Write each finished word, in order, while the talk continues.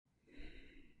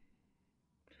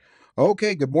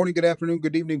Okay, good morning, good afternoon,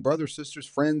 good evening, brothers, sisters,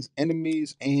 friends,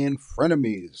 enemies, and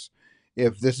frenemies.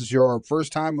 If this is your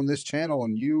first time on this channel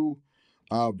and you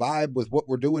vibe with what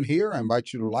we're doing here, I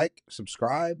invite you to like,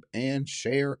 subscribe, and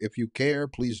share if you care.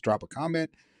 Please drop a comment.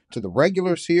 To the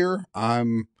regulars here,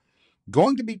 I'm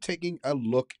going to be taking a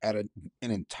look at an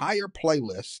entire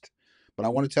playlist, but I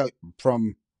want to tell you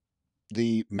from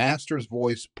the Master's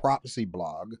Voice Prophecy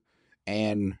blog,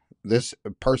 and this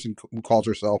person who calls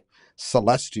herself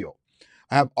Celestial.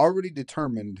 I have already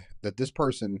determined that this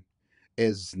person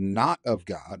is not of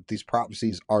God. These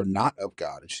prophecies are not of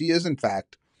God. She is, in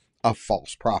fact, a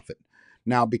false prophet.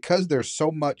 Now, because there's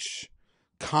so much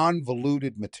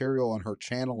convoluted material on her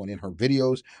channel and in her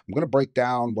videos, I'm going to break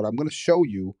down what I'm going to show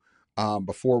you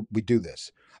before we do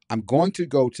this. I'm going to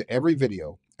go to every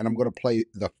video and I'm going to play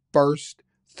the first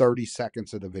 30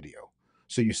 seconds of the video.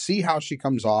 So you see how she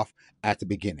comes off at the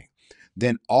beginning.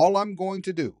 Then all I'm going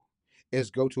to do is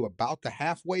go to about the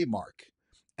halfway mark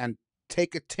and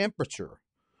take a temperature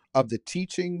of the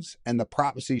teachings and the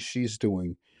prophecies she's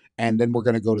doing. And then we're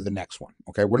going to go to the next one.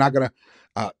 Okay. We're not going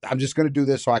to, I'm just going to do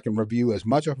this so I can review as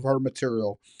much of her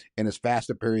material in as fast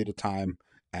a period of time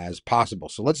as possible.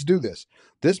 So let's do this.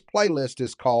 This playlist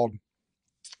is called,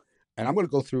 and I'm going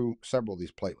to go through several of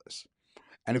these playlists.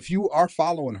 And if you are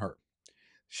following her,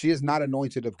 she is not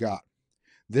anointed of God.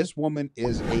 This woman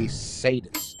is a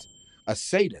sadist. A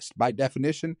sadist, by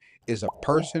definition, is a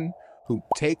person who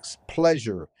takes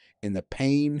pleasure in the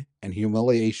pain and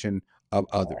humiliation of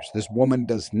others. This woman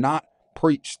does not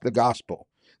preach the gospel.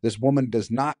 This woman does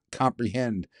not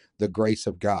comprehend the grace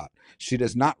of God. She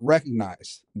does not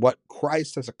recognize what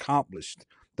Christ has accomplished,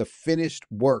 the finished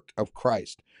work of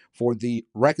Christ for the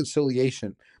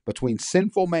reconciliation between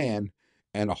sinful man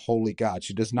and a holy God.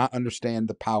 She does not understand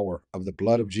the power of the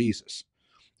blood of Jesus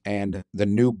and the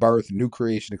new birth, new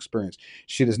creation experience.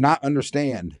 She does not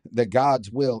understand that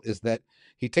God's will is that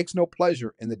he takes no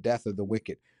pleasure in the death of the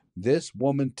wicked. This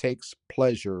woman takes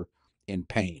pleasure in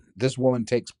pain. This woman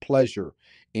takes pleasure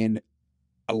in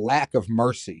a lack of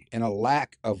mercy, in a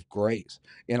lack of grace,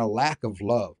 in a lack of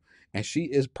love. And she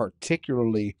is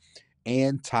particularly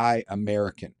anti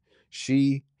American.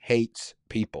 She hates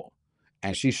people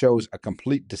and she shows a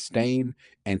complete disdain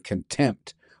and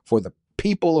contempt for the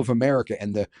people of America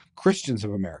and the Christians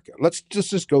of America. Let's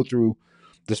just go through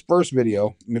this first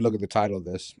video. Let me look at the title of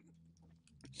this.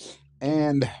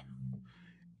 And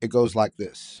it goes like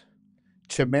this: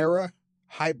 Chimera,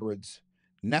 hybrids,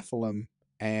 Nephilim,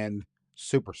 and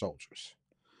super soldiers.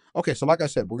 Okay, so like I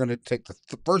said, we're going to take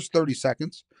the first 30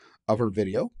 seconds of her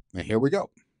video, and here we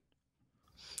go.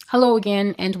 Hello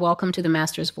again, and welcome to the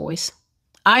Master's Voice.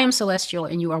 I am Celestial,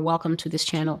 and you are welcome to this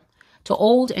channel. To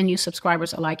old and new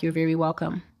subscribers alike, you're very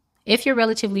welcome. If you're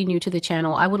relatively new to the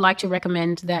channel, I would like to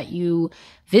recommend that you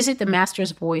visit the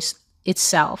Master's Voice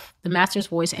itself, the Master's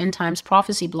Voice End Times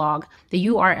Prophecy blog. The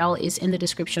URL is in the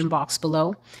description box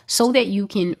below, so that you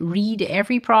can read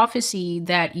every prophecy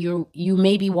that you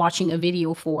may be watching a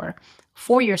video for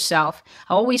yourself.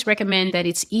 I always recommend that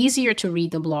it's easier to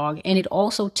read the blog, and it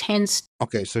also tends.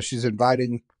 Okay, so she's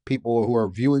inviting people who are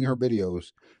viewing her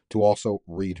videos to also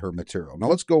read her material. Now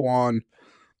let's go on.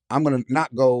 I'm going to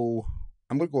not go,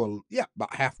 I'm going to go, yeah,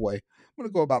 about halfway. I'm going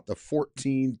to go about the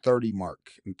 14:30 mark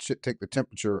and take the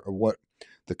temperature of what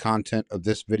the content of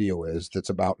this video is. That's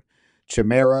about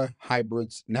chimera,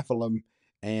 hybrids, Nephilim,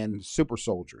 and super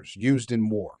soldiers used in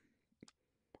war.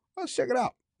 Let's check it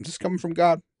out. Is this coming from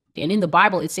God? And in the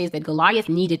Bible, it says that Goliath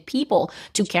needed people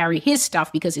to carry his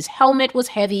stuff because his helmet was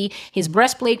heavy, his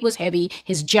breastplate was heavy,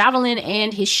 his javelin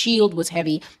and his shield was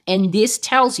heavy. And this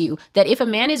tells you that if a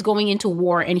man is going into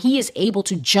war and he is able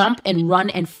to jump and run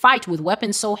and fight with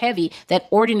weapons so heavy that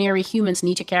ordinary humans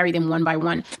need to carry them one by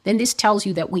one, then this tells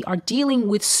you that we are dealing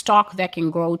with stock that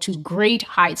can grow to great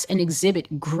heights and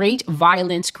exhibit great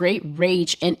violence, great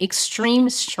rage, and extreme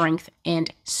strength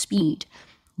and speed.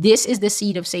 This is the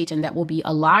seed of Satan that will be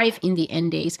alive in the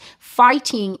end days,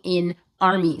 fighting in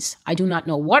armies. I do not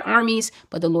know what armies,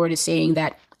 but the Lord is saying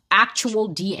that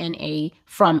actual DNA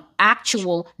from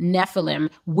actual Nephilim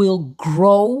will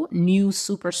grow new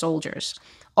super soldiers.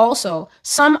 Also,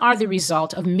 some are the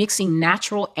result of mixing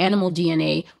natural animal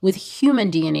DNA with human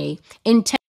DNA.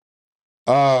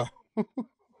 I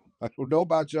don't know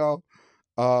about y'all.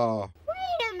 Wait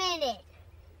a minute.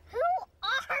 Who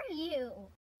are you?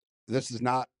 This is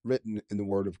not written in the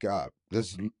Word of God.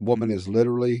 This woman is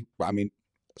literally, I mean,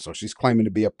 so she's claiming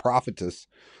to be a prophetess.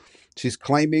 She's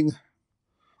claiming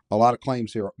a lot of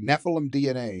claims here. Nephilim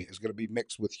DNA is going to be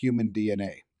mixed with human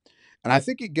DNA. And I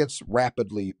think it gets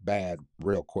rapidly bad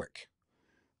real quick.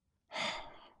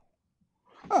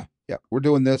 Yeah, we're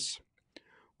doing this.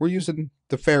 We're using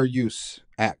the Fair Use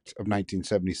Act of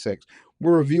 1976.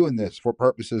 We're reviewing this for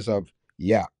purposes of,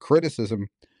 criticism,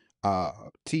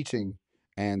 teaching,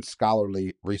 and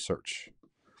scholarly research.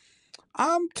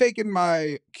 I'm taking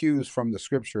my cues from the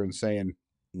scripture and saying,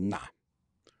 nah.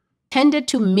 Tended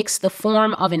to mix the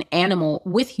form of an animal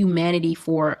with humanity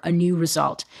for a new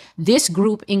result. This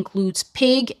group includes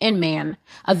pig and man,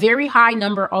 a very high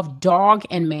number of dog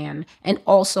and man, and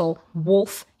also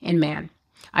wolf and man.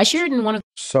 I shared in one of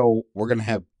So we're going to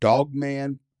have dog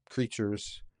man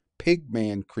creatures, pig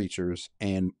man creatures,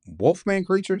 and wolf man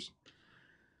creatures?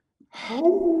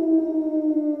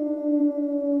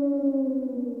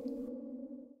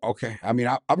 Okay. I mean,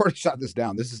 I've already shot this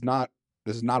down. This is not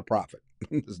a prophet.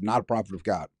 This is not a prophet of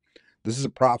God. This is a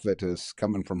prophet that's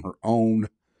coming from her own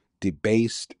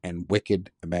debased and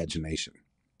wicked imagination.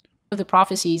 the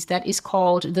prophecies that is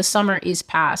called The Summer is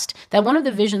Past, that one of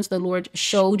the visions the Lord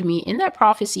showed me in that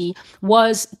prophecy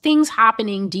was things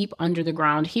happening deep under the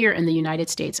ground here in the United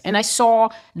States. And I saw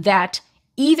that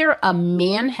either a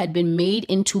man had been made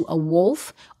into a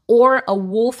wolf, or a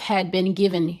wolf had been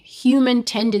given human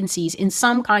tendencies in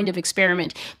some kind of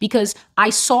experiment, because I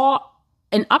saw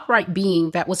an upright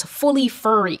being that was fully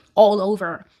furry all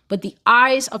over, but the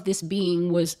eyes of this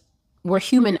being were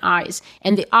human eyes,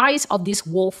 and the eyes of this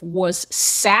wolf was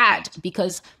sad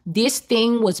because this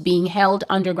thing was being held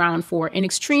underground for an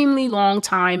extremely long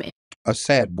time. A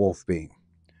sad wolf being.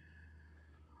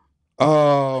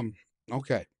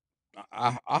 Okay.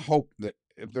 I hope that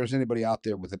if there's anybody out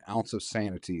there with an ounce of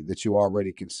sanity, that you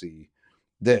already can see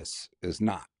this is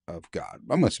not of God.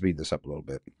 I'm going to speed this up a little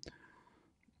bit.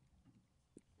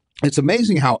 It's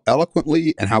amazing how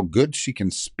eloquently and how good she can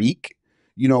speak.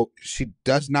 She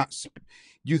does not.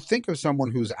 You think of someone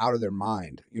who's out of their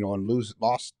mind, and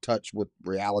lost touch with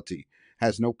reality,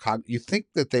 has no you think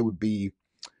that they would be,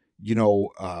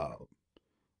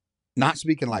 not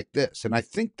speaking like this. And I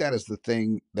think that is the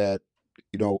thing that,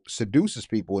 seduces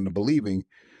people into believing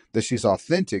that she's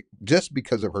authentic just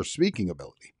because of her speaking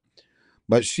ability.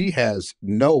 But she has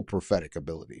no prophetic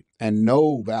ability and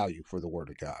no value for the word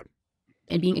of God.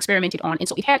 And being experimented on. And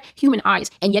so it had human eyes,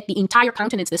 and yet the entire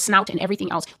countenance, the snout, and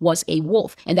everything else was a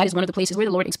wolf. And that is one of the places where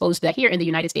the Lord exposed that here in the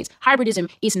United States. Hybridism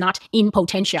is not in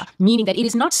potentia, meaning that it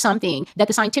is not something that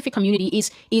the scientific community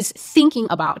is thinking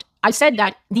about. I said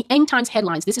that the end times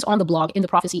headlines, this is on the blog in the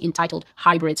prophecy entitled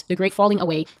Hybrids, the Great Falling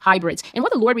Away, Hybrids. And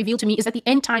what the Lord revealed to me is that the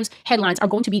end times headlines are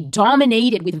going to be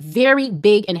dominated with very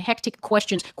big and hectic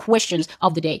questions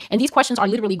of the day. And these questions are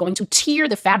literally going to tear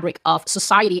the fabric of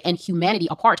society and humanity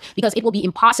apart, because it will be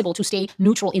impossible to stay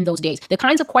neutral in those days. The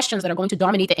kinds of questions that are going to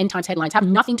dominate the end times headlines have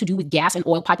nothing to do with gas and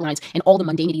oil pipelines and all the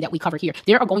mundanity that we cover here.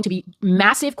 There are going to be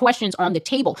massive questions on the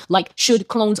table, like should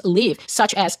clones live,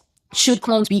 such as should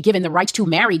clones be given the right to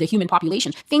marry the human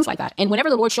population? Things like that. And whenever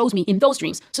the Lord shows me in those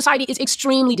dreams, society is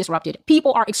extremely disrupted.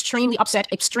 People are extremely upset,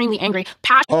 extremely angry,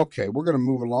 passionate. Okay, we're going to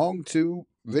move along to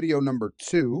video number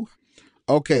 2.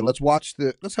 Okay, let's watch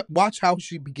how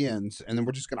she begins, and then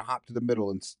we're just going to hop to the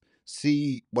middle and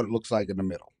see what it looks like in the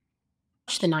middle.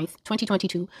 March the 9th,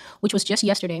 2022, which was just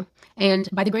yesterday. And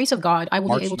by the grace of God, I will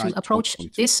March be able 9th, to approach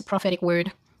this prophetic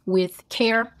word with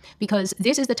care, because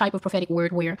this is the type of prophetic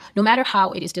word where no matter how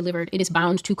it is delivered, it is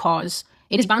bound to cause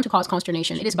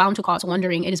consternation. It is bound to cause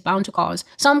wondering. It is bound to cause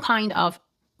some kind of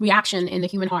reaction in the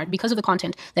human heart because of the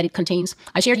content that it contains.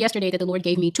 I shared yesterday that the Lord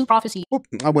gave me 2 prophecies.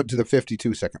 I went to the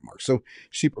 52-second mark. So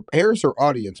she prepares her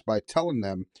audience by telling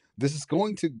them this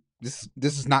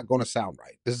is not going to sound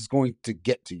right. This is going to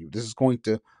get to you. This is going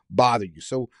to bother you.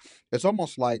 So it's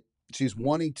almost like she's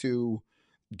wanting to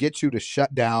get you to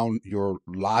shut down your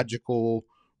logical,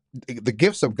 the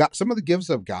gifts of God. Some of the gifts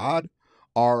of God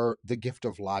are the gift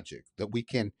of logic, that we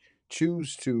can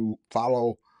choose to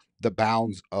follow the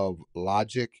bounds of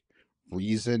logic,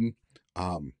 reason,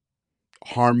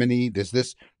 harmony. Does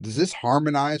this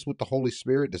harmonize with the Holy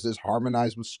Spirit? Does this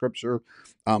harmonize with Scripture?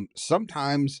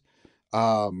 Sometimes,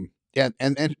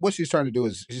 and what she's trying to do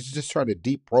is she's just trying to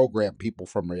deprogram people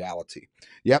from reality.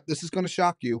 Yep, this is going to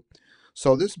shock you.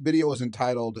 So this video is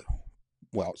entitled,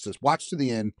 it says, watch to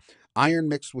the end, Iron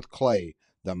Mixed with Clay,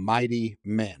 the Mighty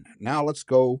Men. Now let's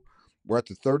go. We're at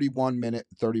the 31-minute,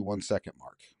 31-second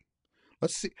mark.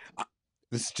 Let's see.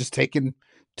 This is just taking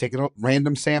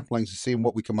random samplings and seeing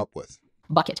what we come up with.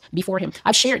 Bucket before him.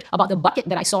 I've shared about the bucket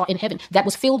that I saw in heaven that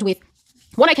was filled with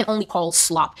what I can only call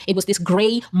slop. It was this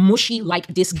gray, mushy, like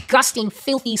disgusting,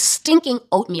 filthy, stinking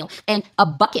oatmeal. And a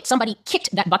bucket, somebody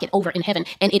kicked that bucket over in heaven,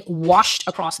 and it washed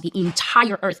across the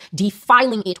entire earth,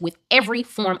 defiling it with every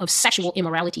form of sexual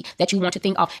immorality that you want to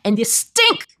think of. And this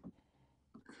stink.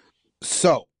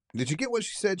 So Did you get what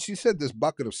she said? She said this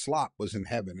bucket of slop was in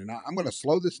heaven. And I'm going to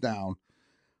slow this down.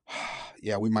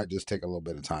 Yeah, we might just take a little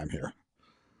bit of time here.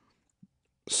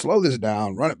 Slow this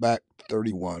down, run it back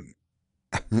 31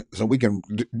 so we can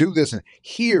do this and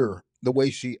hear the way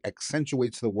she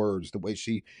accentuates the words, the way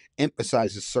she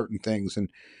emphasizes certain things,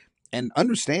 and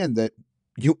understand that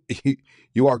you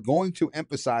you are going to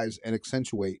emphasize and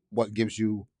accentuate what gives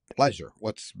you pleasure,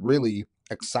 what's really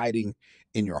exciting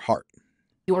in your heart.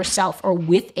 Yourself or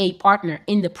with a partner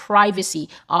in the privacy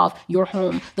of your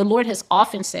home. The Lord has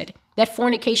often said that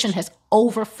fornication has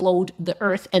overflowed the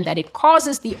earth and that it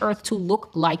causes the earth to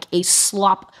look like a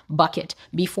slop bucket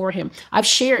before him. I've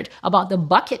shared about the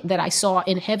bucket that I saw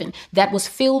in heaven that was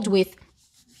filled with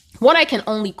what I can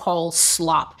only call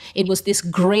slop. It was this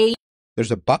gray.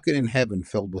 There's a bucket in heaven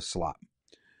filled with slop.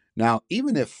 Now,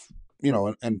 even if,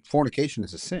 and fornication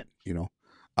is a sin,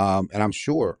 and I'm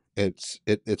sure it's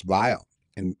vile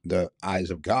in the eyes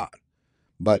of God,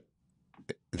 but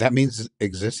that means it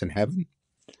exists in heaven.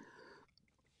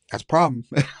 That's a problem.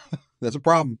 That's a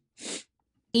problem.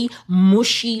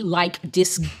 Mushy, like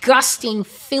disgusting,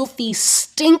 filthy,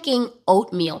 stinking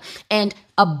oatmeal. And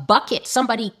a bucket,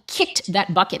 somebody kicked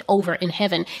that bucket over in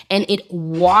heaven and it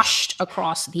washed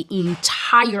across the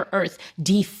entire earth,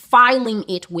 defiling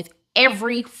it with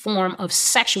every form of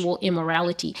sexual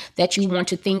immorality that you want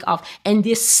to think of. And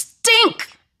this stink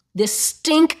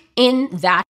in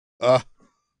that.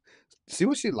 See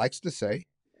what she likes to say?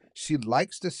 She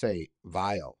likes to say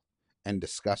vile and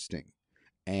disgusting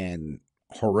and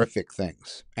horrific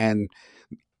things. And,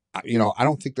 I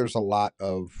don't think there's a lot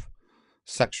of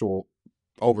sexual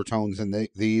overtones in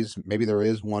these. Maybe there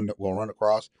is one that we'll run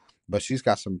across, but she's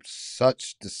got some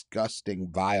such disgusting,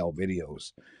 vile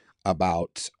videos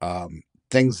about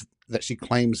things that she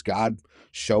claims God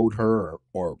showed her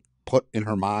or put in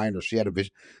her mind, or she had a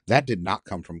vision. That did not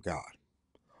come from God.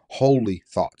 Holy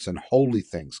thoughts and holy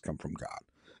things come from God,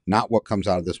 not what comes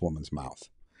out of this woman's mouth.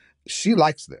 She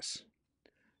likes this.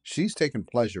 She's taken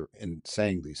pleasure in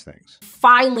saying these things.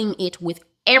 Filing it with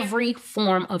every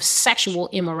form of sexual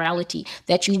immorality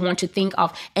that you want to think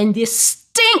of. And this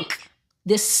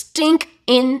stink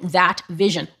in that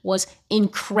vision was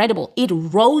incredible. It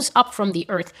rose up from the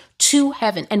earth to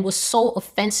heaven and was so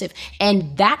offensive.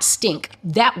 And that stink,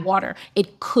 that water,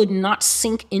 it could not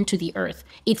sink into the earth.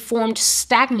 It formed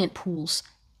stagnant pools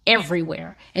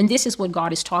everywhere. And this is what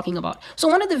God is talking about. So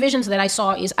one of the visions that I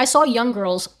saw is I saw young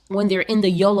girls when they're in the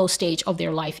YOLO stage of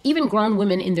their life. Even grown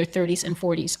women in their 30s and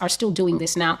 40s are still doing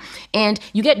this now. And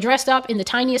you get dressed up in the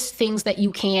tiniest things that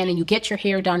you can, and you get your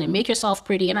hair done and make yourself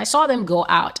pretty. And I saw them go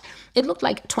out. It looked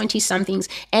like 20 somethings,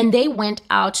 and they went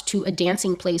out to a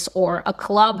dancing place or a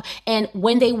club. And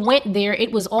when they went there,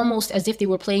 it was almost as if they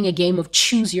were playing a game of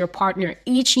choose your partner.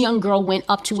 Each young girl went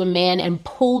up to a man and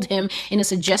pulled him in a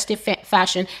suggestive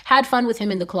fashion, had fun with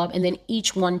him in the club, and then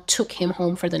each one took him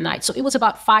home for the night. So it was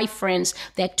about 5 friends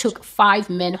that took 5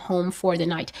 men home for the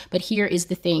night. But here is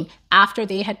the thing. After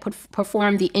they had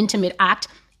performed the intimate act,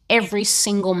 every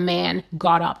single man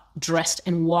got up, dressed,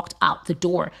 and walked out the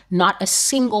door. Not a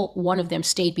single one of them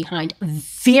stayed behind.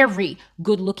 Very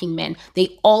good-looking men.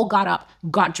 They all got up,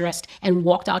 got dressed, and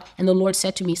walked out. And the Lord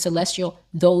said to me, Celestial,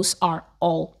 those are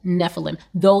all Nephilim.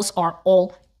 Those are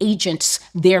all agents.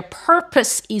 Their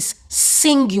purpose is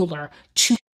singular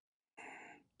to...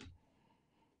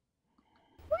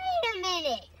 Wait a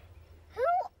minute. Who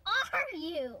are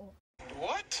you?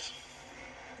 What?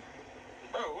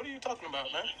 Bro, what are you talking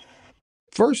about, man?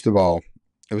 First of all,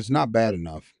 it was not bad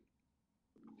enough.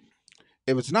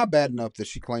 It was not bad enough that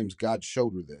she claims God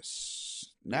showed her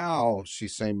this. Now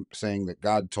she's saying that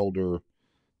God told her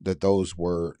that those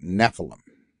were Nephilim.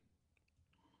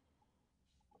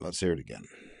 Let's hear it again.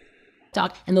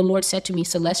 And the Lord said to me,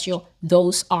 Celestial,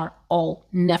 those are all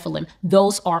Nephilim.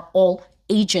 Those are all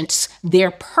agents. Their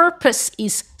purpose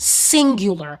is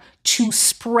singular, to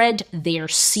spread their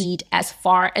seed as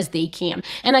far as they can.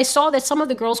 And I saw that some of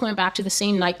the girls went back to the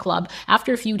same nightclub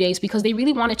after a few days because they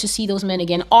really wanted to see those men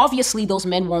again. Obviously, those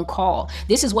men won't call.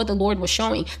 This is what the Lord was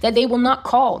showing, that they will not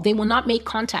call. They will not make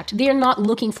contact. They are not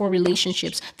looking for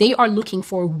relationships. They are looking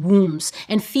for wombs.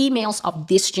 And females of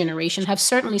this generation have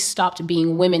certainly stopped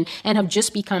being women and have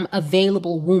just become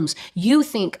available wombs. You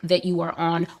think that you are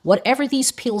on whatever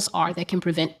these pills are that can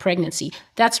prevent pregnancy.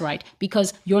 That's right,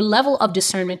 because your level of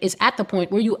discernment is at the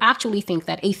point where you actually think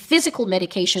that a physical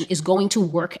medication is going to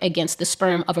work against the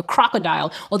sperm of a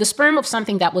crocodile or the sperm of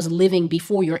something that was living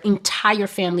before your entire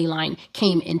family line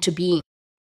came into being.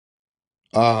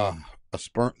 A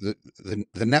sperm. The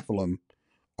Nephilim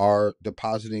are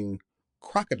depositing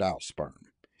crocodile sperm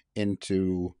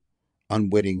into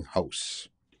unwitting hosts.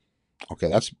 Okay,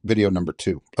 that's video number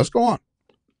 2. Let's go on.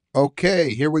 Okay,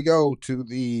 here we go to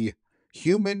the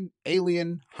human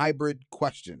alien hybrid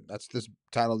question. That's this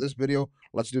title of this video.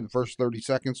 Let's do the first 30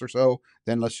 seconds or so.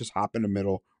 Then let's just hop in the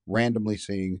middle, randomly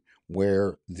seeing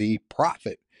where the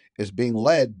prophet is being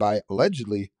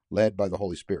allegedly led by the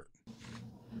Holy Spirit.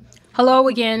 Hello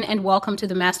again, and welcome to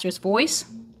the Master's Voice.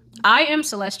 I am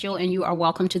Celestial, and you are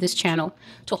welcome to this channel.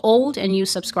 To old and new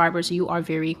subscribers, you are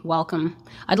very welcome.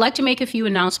 I'd like to make a few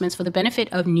announcements for the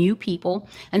benefit of new people.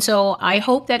 And so I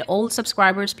hope that old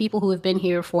subscribers, people who have been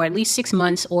here for at least 6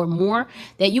 months or more,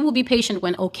 that you will be patient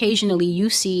when occasionally you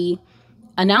see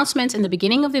announcements in the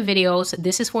beginning of the videos.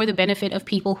 This is for the benefit of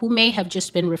people who may have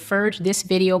just been referred this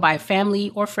video by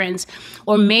family or friends,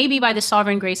 or maybe by the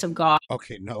sovereign grace of God.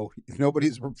 Okay, no,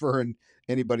 nobody's referring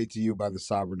anybody to you by the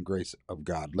sovereign grace of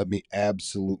God. Let me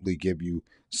absolutely give you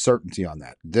certainty on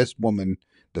that. This woman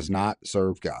does not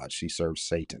serve God. She serves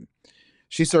Satan.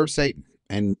 She serves Satan,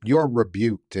 and you're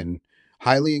rebuked and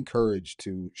highly encouraged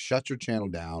to shut your channel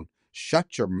down,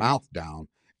 shut your mouth down,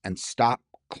 and stop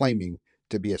claiming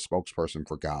to be a spokesperson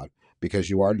for God, because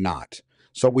you are not.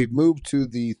 So we've moved to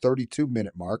the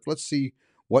 32-minute mark. Let's see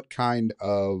what kind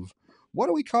of, what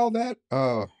do we call that?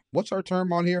 What's our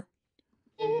term on here?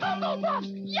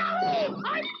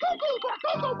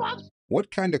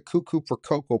 What kind of cuckoo for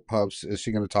Cocoa Puffs is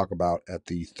she going to talk about at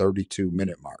the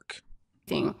 32-minute mark?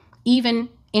 Even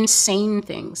insane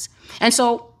things. And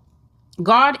so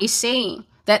God is saying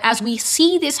that as we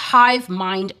see this hive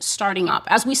mind starting up,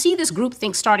 as we see this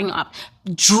groupthink starting up,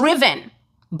 driven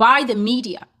by the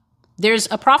media, there's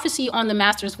a prophecy on the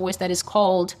Master's Voice that is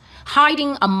called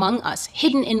Hiding Among Us,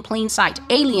 Hidden in Plain Sight,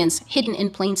 Aliens Hidden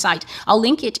in Plain Sight. I'll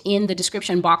link it in the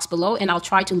description box below, and I'll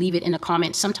try to leave it in a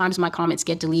comment. Sometimes my comments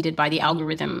get deleted by the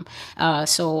algorithm,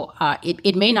 so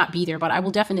it may not be there, but I will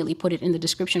definitely put it in the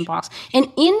description box.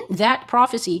 And in that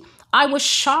prophecy, I was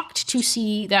shocked to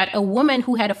see that a woman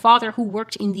who had a father who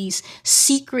worked in these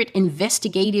secret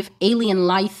investigative alien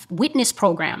life witness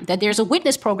program, that there's a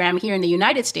witness program here in the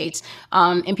United States,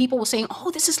 and people were saying,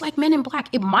 oh, this is like Men in Black.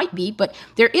 It might be, but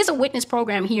there is a witness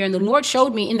program here, and the Lord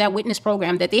showed me in that witness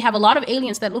program that they have a lot of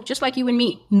aliens that look just like you and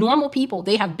me, normal people.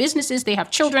 They have businesses, they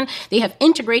have children, they have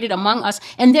integrated among us,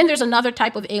 and then there's another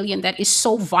type of alien that is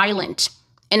so violent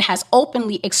and has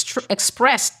openly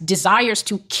expressed desires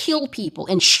to kill people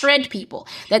and shred people,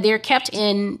 that they're kept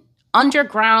in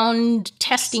underground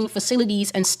testing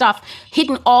facilities and stuff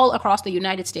hidden all across the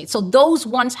United States. So those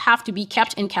ones have to be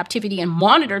kept in captivity and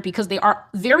monitored because they are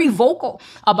very vocal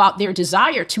about their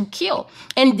desire to kill.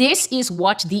 And this is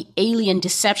what the alien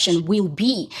deception will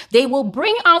be. They will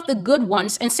bring out the good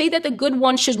ones and say that the good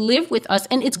ones should live with us.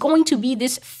 And it's going to be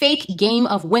this fake game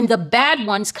of when the bad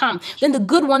ones come, then the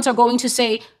good ones are going to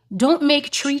say, don't make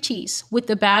treaties with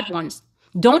the bad ones.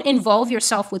 Don't involve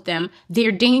yourself with them.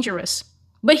 They're dangerous.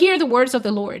 But hear the words of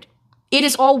the Lord. It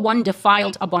is all one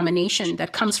defiled abomination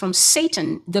that comes from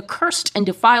Satan, the cursed and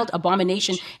defiled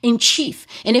abomination in chief.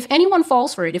 And if anyone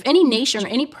falls for it, if any nation or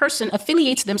any person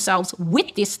affiliates themselves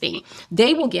with this thing,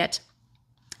 they will get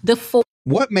the full.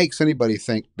 What makes anybody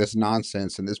think this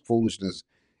nonsense and this foolishness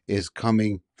is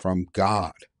coming from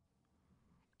God?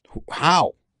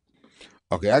 How?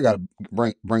 Okay, I got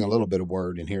to bring a little bit of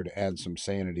word in here to add some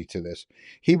sanity to this.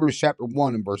 Hebrews chapter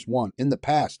 1 and verse 1. In the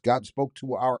past, God spoke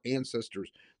to our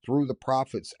ancestors through the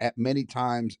prophets at many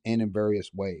times and in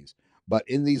various ways. But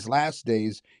in these last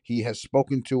days, he has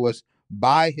spoken to us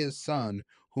by his Son,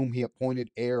 whom he appointed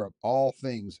heir of all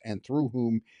things, and through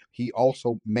whom he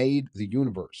also made the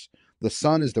universe. The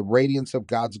Son is the radiance of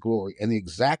God's glory and the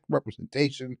exact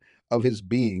representation of his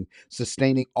being,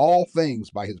 sustaining all things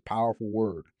by his powerful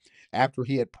word. After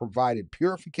he had provided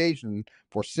purification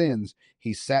for sins,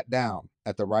 he sat down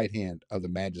at the right hand of the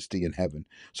Majesty in heaven.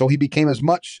 So he became as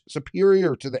much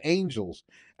superior to the angels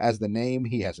as the name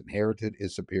he has inherited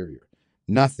is superior.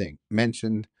 Nothing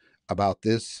mentioned about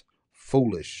this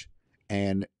foolish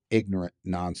and ignorant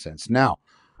nonsense. Now,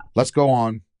 let's go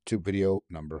on to video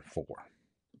number 4.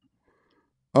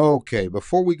 Okay,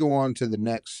 before we go on to the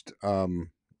next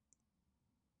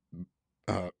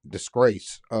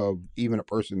disgrace of even a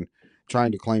person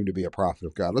trying to claim to be a prophet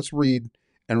of God, let's read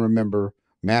and remember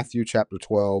Matthew chapter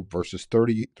 12, verses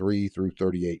 33 through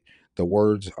 38, the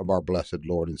words of our blessed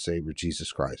Lord and Savior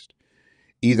Jesus Christ.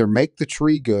 Either make the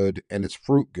tree good and its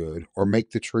fruit good, or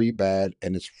make the tree bad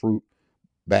and its fruit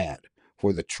bad,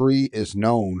 for the tree is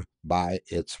known by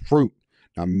its fruit.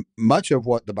 Now, much of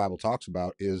what the Bible talks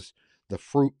about is the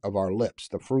fruit of our lips,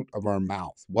 the fruit of our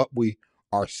mouth, what we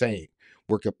are saying.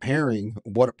 We're comparing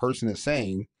what a person is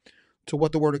saying to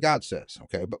what the Word of God says.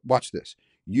 Okay, but watch this.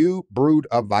 You brood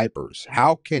of vipers,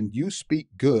 how can you speak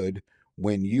good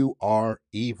when you are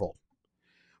evil.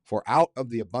 For out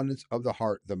of the abundance of the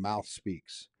heart, the mouth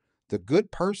speaks. The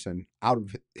good person out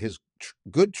of his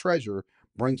good treasure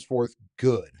brings forth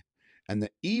good, and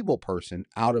the evil person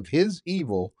out of his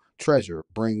evil treasure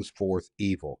brings forth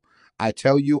evil. I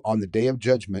tell you, on the day of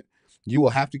judgment, you will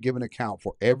have to give an account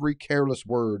for every careless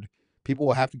word. People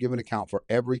will have to give an account for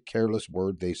every careless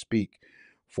word they speak.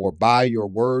 For by your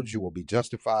words you will be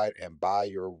justified, and by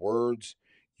your words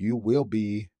you will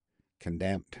be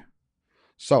condemned.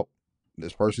 So,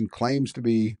 this person claims to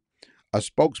be a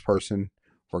spokesperson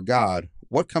for God.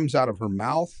 What comes out of her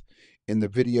mouth in the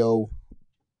video,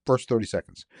 first 30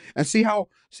 seconds? And see how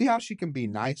she can be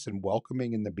nice and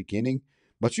welcoming in the beginning,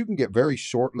 but you can get very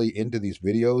shortly into these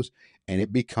videos and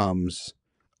it becomes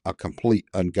a complete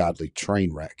ungodly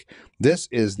train wreck. This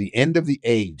is the end of the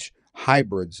age.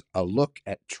 Hybrids, a look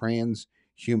at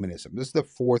transhumanism. This is the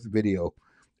fourth video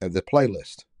of the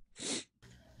playlist.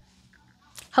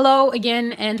 Hello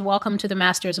again, and welcome to the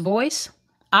Master's Voice.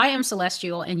 I am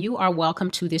Celestial, and you are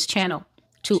welcome to this channel.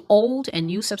 To old and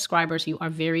new subscribers, you are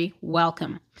very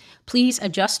welcome. Please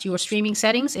adjust your streaming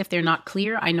settings if they're not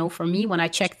clear. I know for me, when I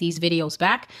check these videos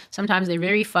back, sometimes they're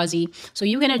very fuzzy. So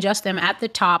you can adjust them at the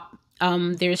top.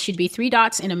 There should be 3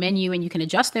 dots in a menu, and you can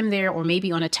adjust them there, or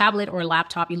maybe on a tablet or a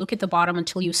laptop. You look at the bottom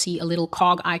until you see a little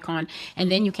cog icon,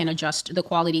 and then you can adjust the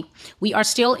quality. We are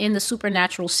still in the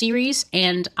Supernatural series,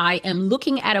 and I am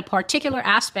looking at a particular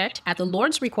aspect at the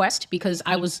Lord's request, because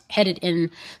I was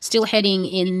still heading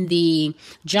in the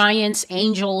giants,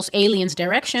 angels, aliens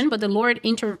direction, but the Lord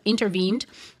intervened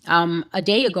a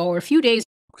day ago or a few days.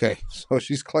 Okay, so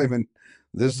she's claiming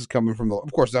this is coming from the Lord.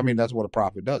 Of course, I mean, that's what a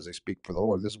prophet does. They speak for the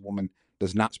Lord. This woman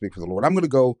does not speak for the Lord. I'm going to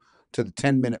go to the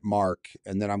 10-minute mark,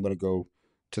 and then I'm going to go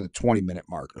to the 20-minute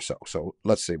mark or so. So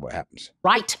let's see what happens.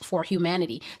 Right for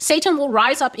humanity. Satan will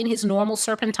rise up in his normal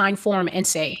serpentine form and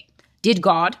say, did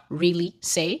God really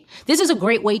say? This is a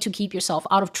great way to keep yourself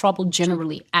out of trouble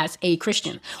generally as a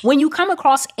Christian. When you come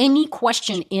across any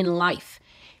question in life,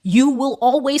 you will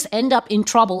always end up in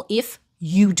trouble if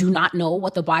you do not know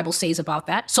what the Bible says about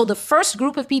that. So the first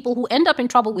group of people who end up in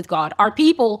trouble with God are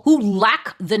people who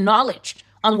lack the knowledge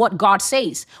on what God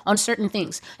says on certain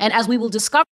things. And as we will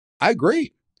discover, I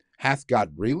agree. Hath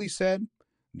God really said?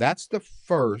 That's the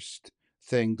first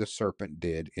thing the serpent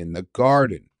did in the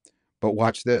garden. But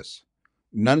watch this.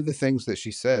 None of the things that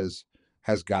she says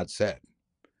has God said.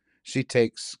 She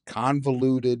takes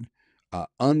convoluted,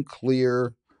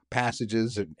 unclear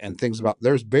passages and things about,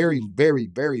 there's very, very,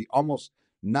 very almost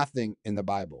nothing in the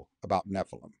Bible about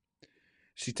Nephilim.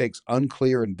 She takes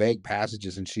unclear and vague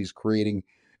passages and she's creating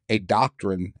a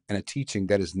doctrine and a teaching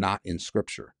that is not in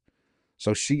Scripture.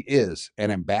 So she is an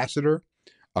ambassador,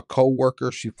 a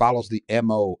co-worker. She follows the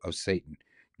MO of Satan.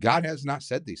 God has not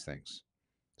said these things.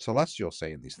 Celestial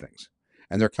saying these things,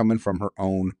 and they're coming from her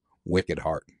own wicked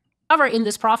heart. In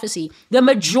this prophecy, the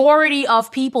majority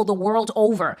of people the world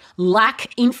over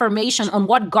lack information on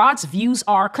what God's views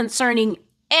are concerning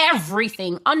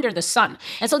everything under the sun.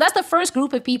 And so that's the first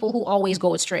group of people who always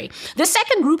go astray. The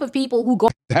second group of people who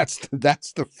go... That's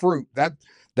the fruit.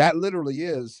 That literally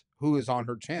is who is on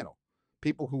her channel.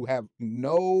 People who have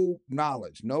no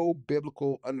knowledge, no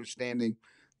biblical understanding.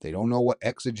 They don't know what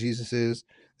exegesis is.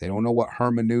 They don't know what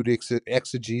hermeneutics is,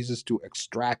 exegesis, to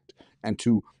extract and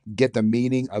to get the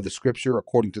meaning of the Scripture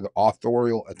according to the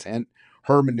authorial intent.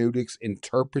 Hermeneutics,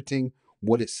 interpreting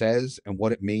what it says and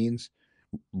what it means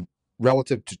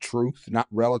relative to truth, not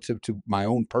relative to my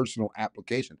own personal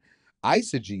application.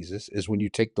 Eisegesis is when you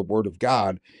take the word of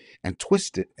God and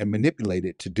twist it and manipulate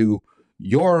it to do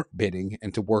your bidding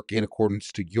and to work in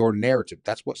accordance to your narrative.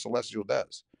 That's what Celestial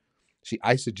does. She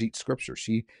eisegetes Scripture.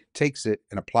 She takes it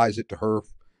and applies it to her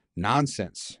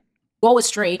nonsense. Go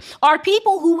astray are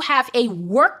people who have a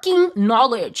working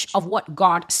knowledge of what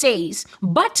God says,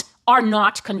 but are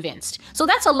not convinced. So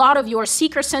that's a lot of your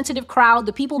seeker-sensitive crowd,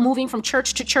 the people moving from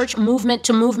church to church, movement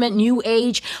to movement, New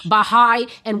Age, Baha'i,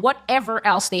 and whatever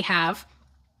else they have,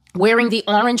 wearing the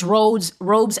orange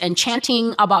robes and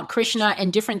chanting about Krishna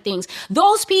and different things.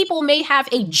 Those people may have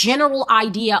a general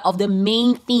idea of the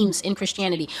main themes in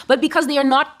Christianity, but because they are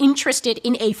not interested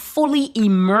in a fully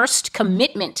immersed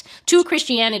commitment to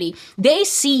Christianity, they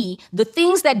see the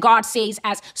things that God says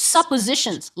as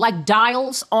suppositions, like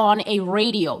dials on a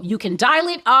radio. You can dial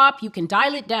it up, you can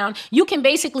dial it down, you can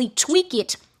basically tweak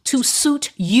it to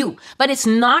suit you. But it's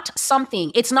not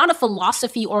a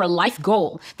philosophy or a life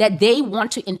goal that they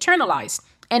want to internalize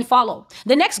and follow.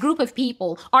 The next group of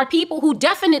people are people who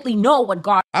definitely know what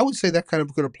God... I would say that kind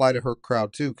of could apply to her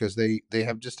crowd too, because they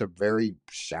have just a very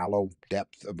shallow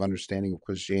depth of understanding of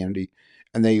Christianity.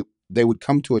 And they would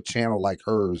come to a channel like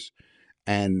hers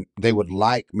And they would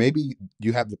like, maybe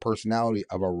you have the personality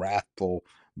of a wrathful,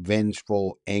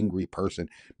 vengeful, angry person.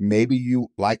 Maybe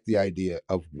you like the idea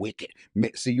of wicked.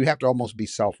 See, you have to almost be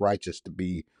self-righteous to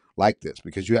be like this,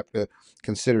 because you have to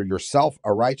consider yourself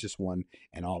a righteous one,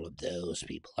 and all of those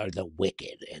people are the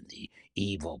wicked and the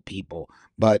evil people.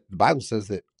 But the Bible says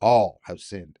that all have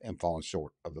sinned and fallen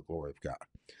short of the glory of God.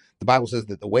 The Bible says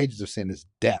that the wages of sin is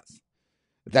death.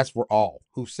 That's for all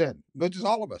who sin, which is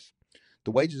all of us.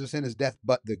 The wages of sin is death,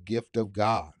 but the gift of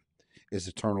God is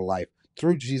eternal life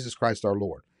through Jesus Christ our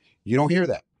Lord. You don't hear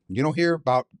that. You don't hear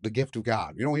about the gift of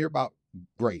God. You don't hear about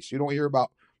grace. You don't hear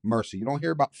about mercy. You don't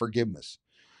hear about forgiveness.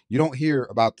 You don't hear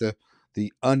about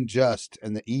the unjust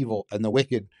and the evil and the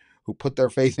wicked who put their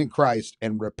faith in Christ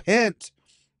and repent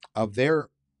of their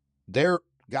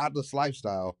godless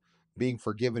lifestyle, being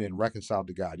forgiven and reconciled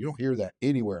to God. You don't hear that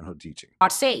anywhere in her teaching. God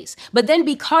says. But then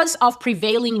because of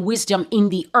prevailing wisdom in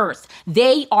the earth,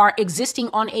 they are existing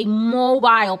on a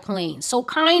mobile plane. So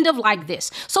kind of like this.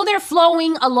 So they're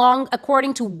flowing along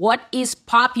according to what is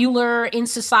popular in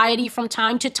society from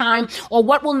time to time, or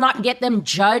what will not get them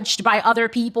judged by other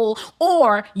people.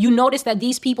 Or you notice that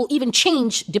these people even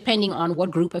change depending on what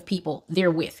group of people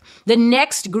they're with. The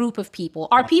next group of people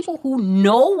are people who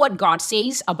know what God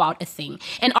says about a thing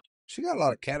and she got a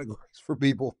lot of categories for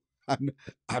people.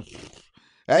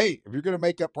 Hey, if you're going to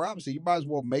make up prophecy, you might as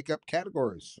well make up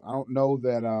categories. I don't know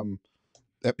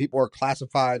that people are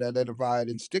classified, identified,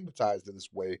 and stigmatized in this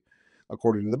way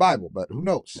according to the Bible, but who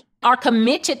knows? Are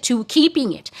committed to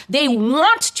keeping it. They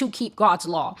want to keep God's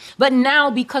law. But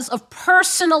now, because of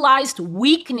personalized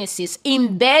weaknesses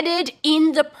embedded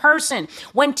in the person,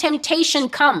 when temptation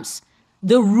comes,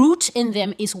 the root in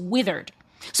them is withered.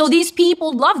 So these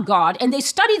people love God and they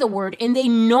study the word and they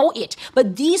know it.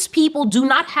 But these people do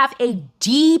not have a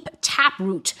deep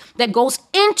taproot that goes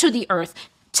into the earth,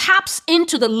 taps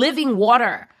into the living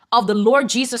water of the Lord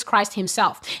Jesus Christ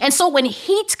himself. And so when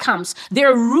heat comes,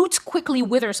 their roots quickly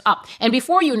withers up. And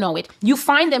before you know it, you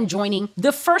find them joining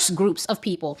the first groups of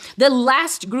people, the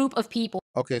last group of people.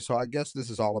 Okay, so I guess this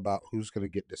is all about who's going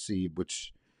to get deceived,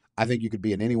 which I think you could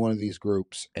be in any one of these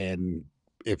groups. And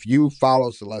if you follow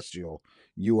Celestial,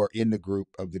 you are in the group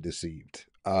of the deceived.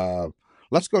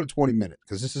 Let's go to 20 minutes,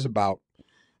 because this is about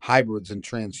hybrids and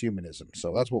transhumanism.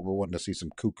 So that's what we're wanting to see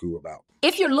some cuckoo about.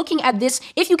 If you're looking at this,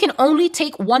 if you can only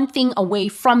take one thing away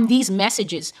from these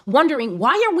messages, wondering,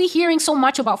 why are we hearing so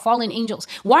much about fallen angels?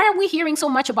 Why are we hearing so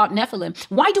much about Nephilim?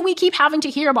 Why do we keep having to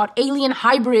hear about alien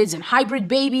hybrids and hybrid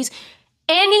babies?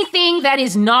 Anything that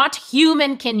is not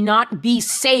human cannot be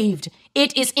saved.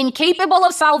 It is incapable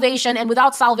of salvation, and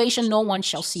without salvation, no one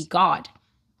shall see God.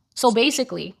 So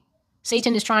basically,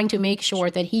 Satan is trying to make sure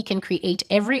that he can create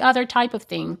every other type of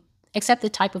thing except the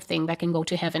type of thing that can go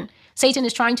to heaven. Satan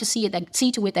is trying to see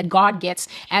to it that God gets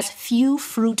as few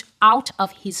fruit out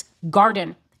of his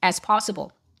garden as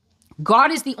possible. God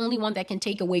is the only one that can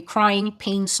take away crying,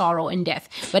 pain, sorrow, and death.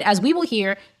 But as we will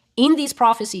hear in these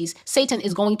prophecies, Satan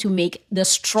is going to make the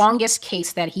strongest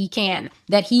case that he can,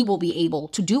 that he will be able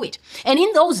to do it. And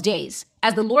in those days,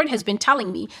 as the Lord has been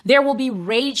telling me, there will be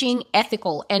raging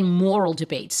ethical and moral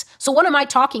debates. So what am I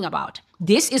talking about?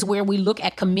 This is where we look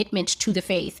at commitment to the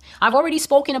faith. I've already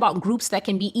spoken about groups that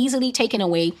can be easily taken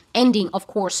away, ending, of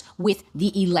course, with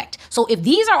the elect. So if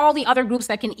these are all the other groups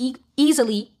that can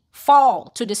easily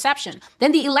fall to deception,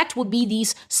 then the elect would be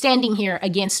these standing here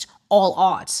against all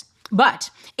odds. But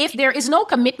if there is no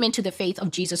commitment to the faith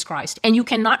of Jesus Christ, and you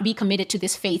cannot be committed to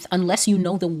this faith unless you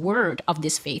know the word of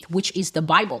this faith, which is the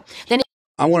Bible, then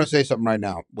I want to say something right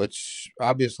now, which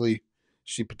obviously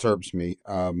she perturbs me.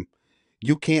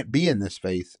 You can't be in this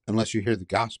faith unless you hear the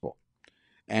gospel.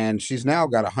 And she's now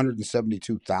got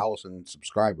 172,000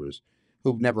 subscribers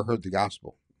who've never heard the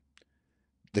gospel.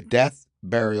 The death,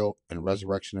 burial, and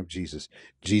resurrection of Jesus.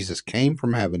 Jesus came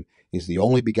from heaven. He's the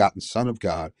only begotten Son of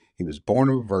God. He was born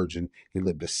of a virgin. He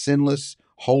lived a sinless,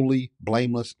 holy,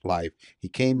 blameless life. He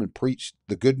came and preached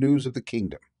the good news of the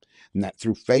kingdom, and that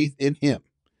through faith in him,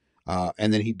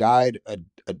 and then he died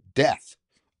a death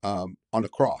on the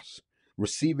cross,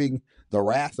 receiving the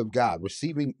wrath of God,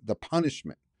 receiving the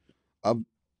punishment of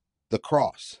the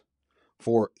cross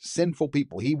for sinful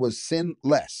people. He was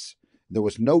sinless. There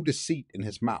was no deceit in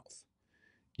his mouth.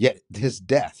 Yet his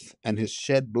death and his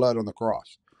shed blood on the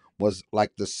cross was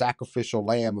like the sacrificial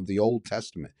lamb of the Old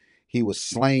Testament. He was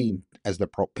slain as the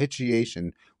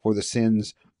propitiation for the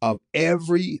sins of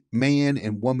every man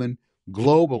and woman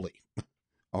globally,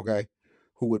 okay,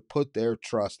 who would put their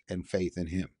trust and faith in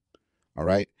him. All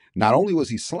right. Not only was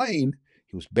he slain,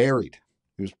 he was buried.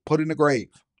 He was put in a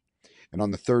grave. And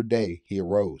on the third day, he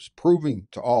arose, proving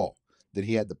to all that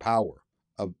he had the power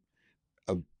of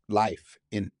life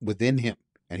within him,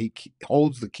 and he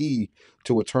holds the key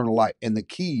to eternal life, and the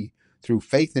key through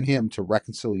faith in him to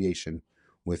reconciliation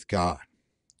with God.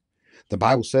 The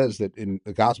Bible says that in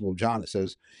the Gospel of John, it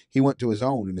says, he went to his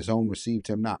own, and his own received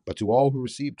him not. But to all who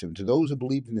received him, to those who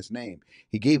believed in his name,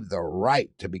 he gave the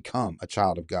right to become a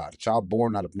child of God, a child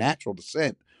born not of natural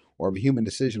descent or of a human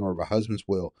decision or of a husband's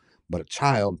will, but a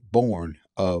child born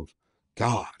of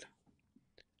God.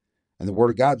 And the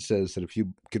Word of God says that if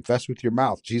you confess with your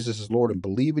mouth Jesus is Lord and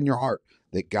believe in your heart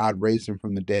that God raised him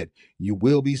from the dead, you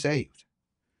will be saved.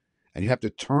 And you have to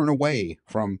turn away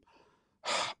from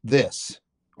this,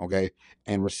 okay,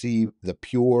 and receive the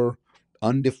pure,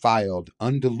 undefiled,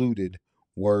 undiluted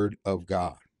Word of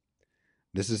God.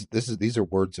 These are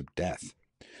words of death.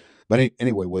 But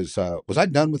anyway, was I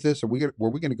done with this? Were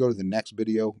we going to go to the next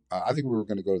video? I think we were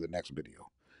going to go to the next video.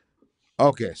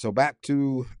 Okay, so back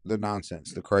to the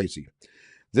nonsense, the crazy.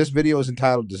 This video is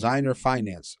entitled "Designer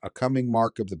Finance: A Coming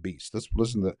Mark of the Beast." Let's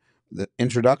listen to the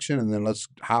introduction, and then let's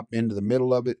hop into the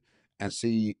middle of it and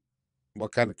see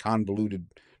what kind of convoluted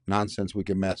nonsense we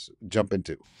can jump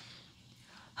into.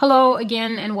 Hello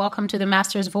again, and welcome to the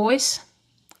Master's Voice.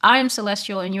 I am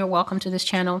Celestial, and you're welcome to this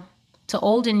channel. To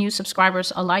old and new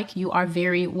subscribers alike, you are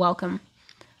very welcome.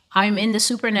 I'm in the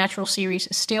Supernatural series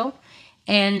still,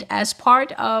 and as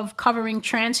part of covering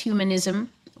transhumanism,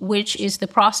 which is the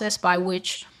process by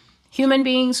which human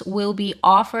beings will be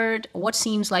offered what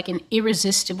seems like an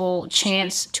irresistible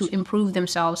chance to improve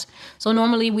themselves. So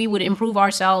normally we would improve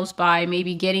ourselves by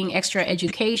maybe getting extra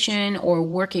education or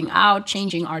working out,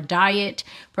 changing our diet,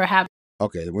 perhaps.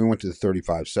 Okay, we went to the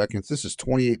 35 seconds. This is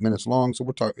 28 minutes long, so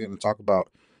we're going to talk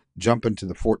about jumping to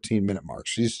the 14-minute mark.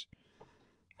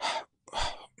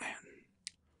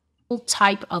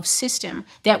 Type of system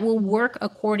that will work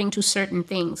according to certain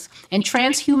things. And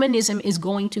transhumanism is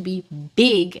going to be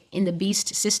big in the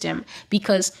beast system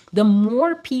because the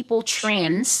more people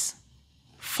transform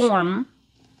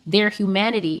their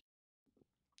humanity.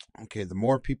 Okay, the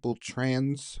more people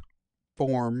transform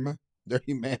their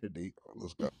humanity.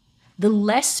 Let's go. The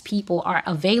less people are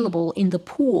available in the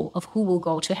pool of who will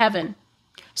go to heaven.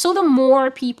 So the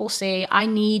more people say, I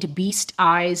need beast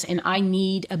eyes, and I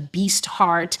need a beast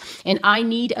heart, and I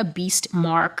need a beast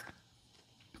mark,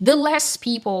 the less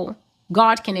people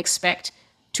God can expect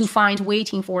to find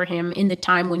waiting for him in the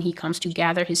time when he comes to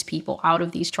gather his people out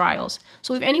of these trials.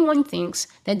 So if anyone thinks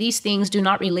that these things do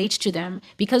not relate to them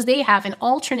because they have an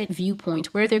alternate viewpoint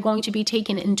where they're going to be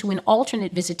taken into an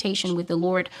alternate visitation with the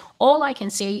Lord, all I can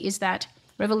say is that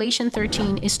Revelation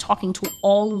 13 is talking to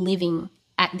all living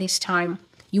at this time.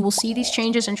 You will see these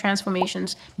changes and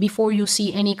transformations before you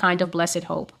see any kind of blessed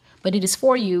hope. But it is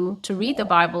for you to read the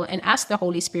Bible and ask the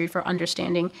Holy Spirit for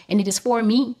understanding. And it is for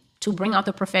me to bring out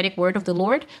the prophetic word of the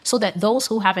Lord so that those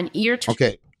who have an ear to...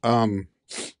 Okay.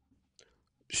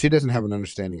 She doesn't have an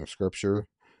understanding of Scripture.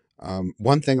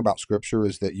 One thing about Scripture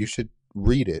is that you should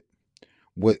read it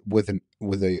with a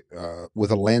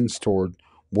lens toward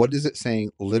what is it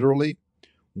saying literally,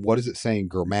 what is it saying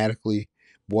grammatically,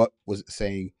 what was it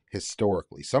saying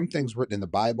historically. Some things written in the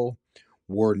Bible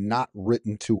were not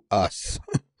written to us.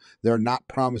 They're not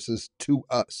promises to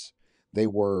us. They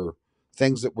were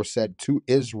things that were said to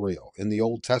Israel in the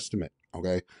Old Testament,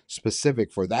 okay,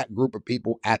 specific for that group of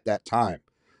people at that time.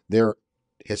 They're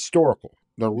historical,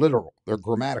 they're literal, they're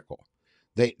grammatical.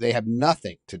 They have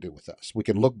nothing to do with us. We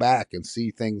can look back and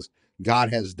see things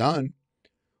God has done,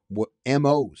 what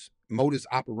modus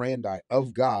operandi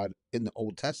of God in the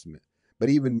Old Testament. But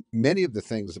even many of the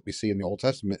things that we see in the Old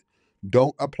Testament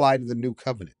don't apply to the New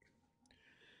Covenant.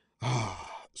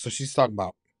 So she's talking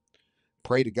about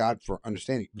pray to God for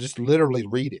understanding. Just literally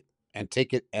read it and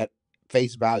take it at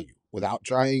face value without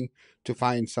trying to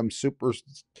find some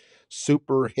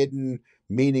super hidden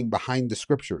meaning behind the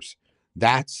Scriptures.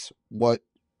 That's what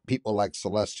people like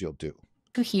Celestial do.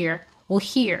 Who hear will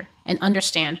hear and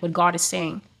understand what God is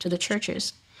saying to the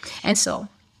churches. And so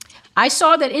I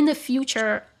saw that in the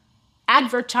future,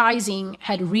 advertising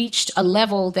had reached a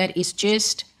level that is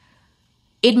just,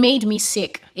 it made me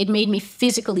sick. It made me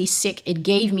physically sick. It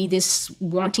gave me this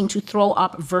wanting to throw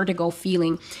up vertigo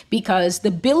feeling because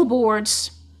the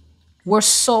billboards were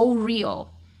so real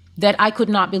that I could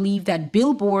not believe that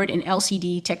billboard and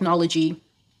LCD technology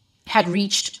had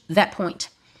reached that point.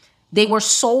 They were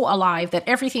so alive that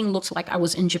everything looked like I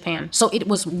was in Japan. So it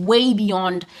was way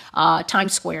beyond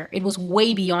Times Square. It was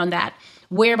way beyond that,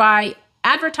 whereby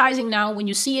advertising now, when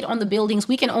you see it on the buildings,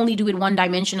 we can only do it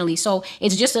one-dimensionally. So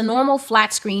it's just a normal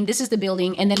flat screen. This is the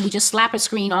building, and then we just slap a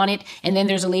screen on it, and then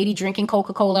there's a lady drinking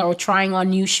Coca-Cola or trying on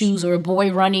new shoes or a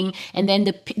boy running, and then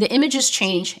the images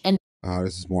change. And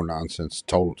this is more nonsense,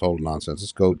 total nonsense.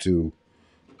 Let's go to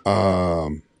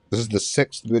This is the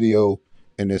sixth video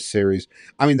in this series.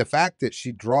 I mean, the fact that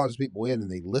she draws people in and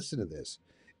they listen to this,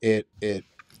 it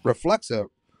reflects a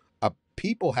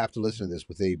people have to listen to this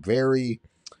with a very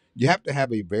you have to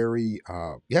have a very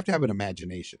you have to have an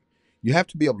imagination. You have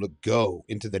to be able to go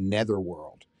into the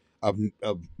netherworld of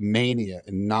mania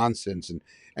and nonsense and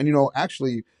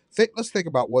actually let's think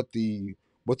about what the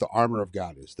armor of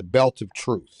God is, the belt of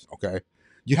truth. Okay,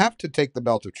 you have to take the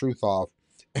belt of truth off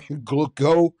and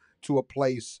go to a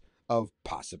place of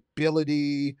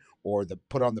possibility, or the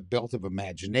put on the belt of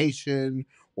imagination,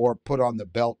 or put on the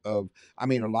belt of, I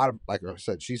mean, a lot of, like I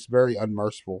said, she's very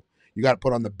unmerciful. You got to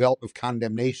put on the belt of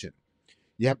condemnation.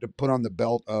 You have to put on the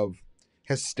belt of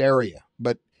hysteria.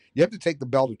 But you have to take the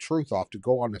belt of truth off to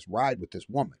go on this ride with this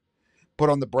woman. Put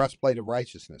on the breastplate of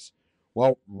righteousness.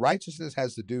 Well, righteousness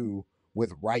has to do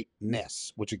with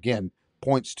rightness, which again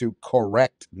points to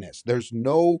correctness. There's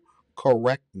no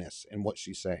correctness in what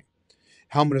she's saying.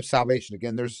 Helmet of salvation.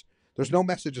 Again, there's no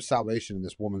message of salvation in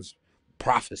this woman's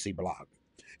prophecy blog.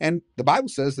 And the Bible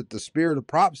says that the spirit of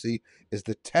prophecy is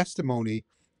the testimony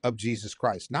of Jesus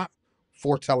Christ, not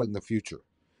foretelling the future,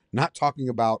 not talking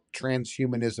about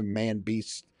transhumanism, man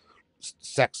beast,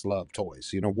 sex love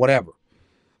toys, whatever.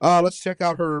 Let's check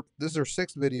out this is her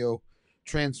sixth video,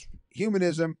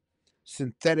 transhumanism,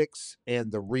 synthetics,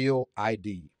 and the real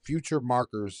ID, future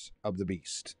markers of the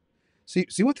beast.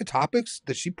 See what the topics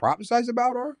that she prophesies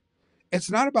about are?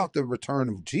 It's not about the return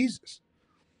of Jesus.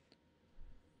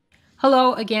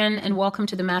 Hello again, and welcome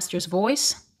to the Master's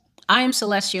Voice. I am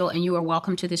Celestial, and you are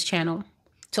welcome to this channel.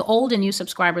 To old and new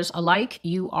subscribers alike,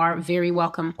 you are very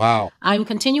welcome. Wow. I'm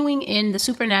continuing in the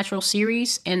Supernatural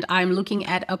series, and I'm looking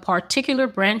at a particular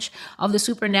branch of the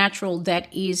supernatural that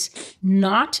is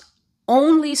not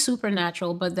only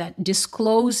supernatural, but that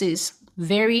discloses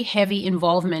very heavy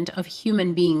involvement of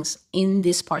human beings in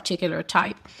this particular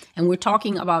type. And we're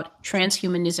talking about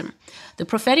transhumanism. The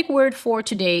prophetic word for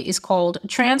today is called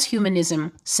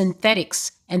transhumanism,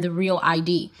 synthetics, and the real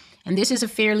ID. And this is a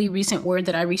fairly recent word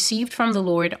that I received from the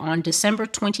Lord on December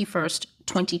 21st,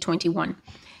 2021.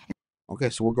 Okay,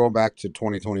 so we're going back to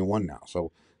 2021 now.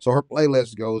 So her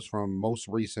playlist goes from most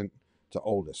recent to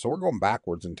oldest. So we're going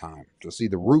backwards in time to see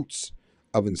the roots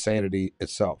of insanity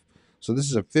itself. So this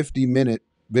is a 50-minute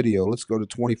video. Let's go to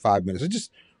 25 minutes. It's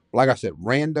just, like I said,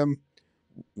 random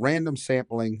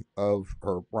sampling of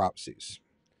her prophecies.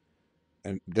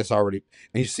 And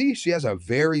you see she has a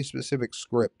very specific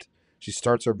script. She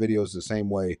starts her videos the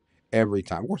same way every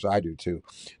time. Of course, I do too.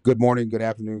 Good morning, good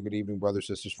afternoon, good evening, brothers,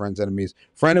 sisters, friends, enemies,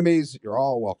 frenemies. You're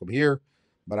all welcome here.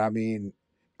 But I mean,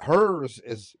 hers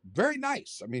is very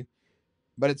nice. I mean,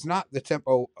 but it's not the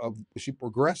tempo of, she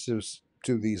progresses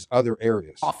to these other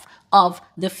areas. Of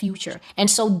the future. And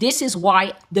so this is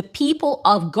why the people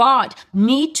of God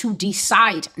need to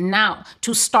decide now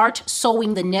to start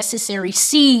sowing the necessary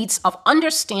seeds of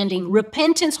understanding,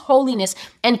 repentance, holiness,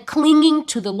 and clinging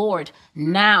to the Lord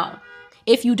now.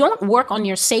 If you don't work on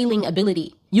your sailing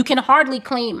ability, you can hardly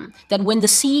claim that when the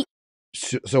sea.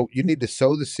 So you need to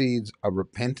sow the seeds of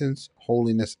repentance,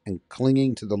 holiness, and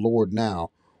clinging to the Lord now,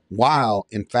 while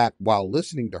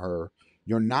listening to her,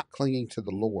 you're not clinging to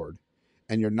the Lord,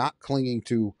 and you're not clinging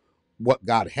to what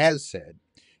God has said.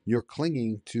 You're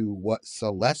clinging to what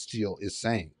Celestial is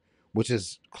saying, which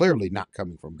is clearly not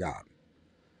coming from God.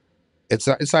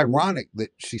 It's ironic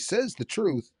that she says the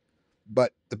truth,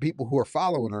 but the people who are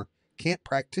following her can't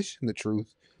practice the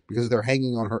truth because they're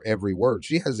hanging on her every word.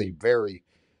 She has a very,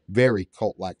 very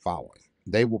cult-like following.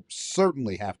 They will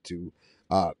certainly have to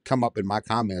come up in my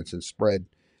comments and spread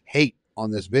hate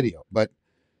on this video, but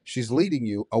she's leading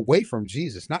you away from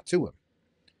Jesus, not to him.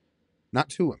 Not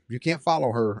to him. You can't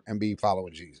follow her and be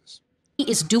following Jesus.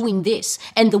 Is doing this,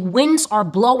 and the winds are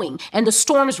blowing, and the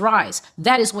storms rise,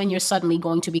 that is when you're suddenly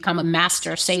going to become a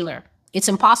master sailor. It's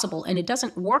impossible, and it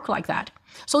doesn't work like that.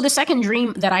 So the second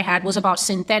dream that I had was about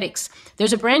synthetics.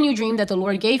 There's a brand new dream that the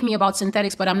Lord gave me about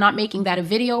synthetics, but I'm not making that a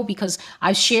video because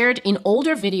I've shared in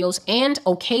older videos and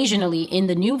occasionally in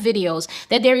the new videos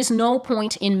that there is no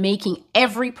point in making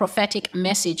every prophetic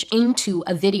message into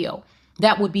a video.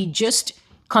 That would be just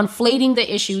conflating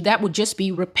the issue. That would just be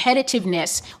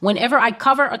repetitiveness. Whenever I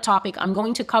cover a topic, I'm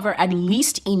going to cover at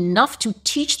least enough to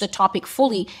teach the topic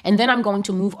fully, and then I'm going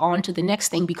to move on to the next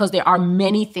thing because there are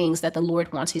many things that the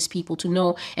Lord wants his people to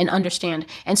know and understand.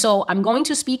 And so I'm going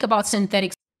to speak about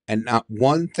synthetics. And not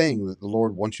one thing that the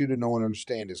Lord wants you to know and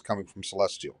understand is coming from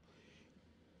Celestial.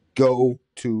 Go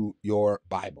to your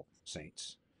Bible,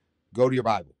 saints. Go to your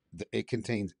Bible. It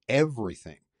contains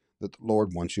everything that the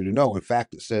Lord wants you to know. In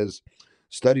fact, it says,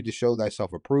 study to show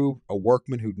thyself approved, a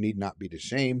workman who need not be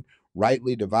ashamed,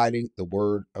 rightly dividing the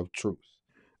word of truth.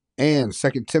 And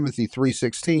 2 Timothy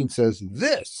 3:16 says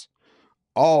this: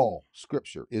 all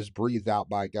scripture is breathed out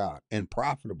by God and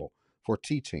profitable for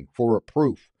teaching, for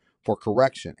reproof, for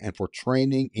correction, and for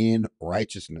training in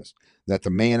righteousness, that the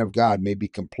man of God may be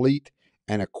complete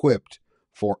and equipped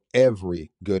for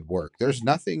every good work. There's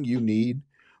nothing you need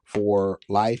for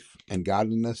life and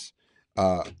godliness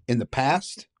in the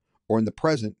past or in the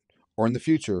present or in the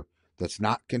future that's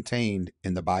not contained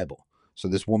in the Bible. So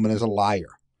this woman is a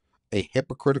liar, a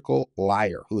hypocritical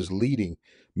liar who is leading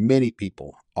many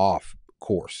people off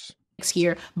course.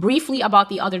 Here briefly about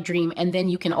the other dream, and then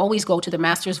you can always go to the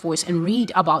Master's Voice and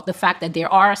read about the fact that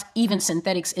there are even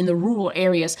synthetics in the rural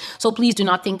areas. So please do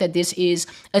not think that this is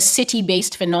a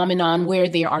city-based phenomenon where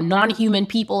there are non-human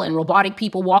people and robotic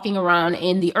people walking around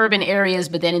in the urban areas,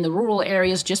 but then in the rural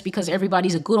areas, just because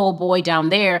everybody's a good old boy down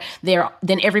there,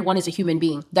 then everyone is a human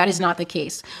being. That is not the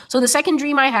case. So the second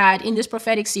dream I had in this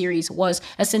prophetic series was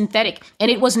a synthetic, and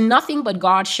it was nothing but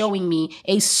God showing me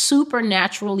a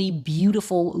supernaturally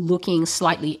beautiful looking,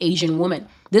 slightly Asian woman.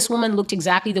 This woman looked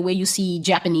exactly the way you see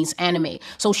Japanese anime.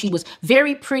 So she was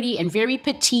very pretty and very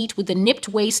petite with the nipped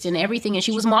waist and everything, and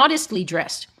she was modestly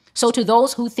dressed. So to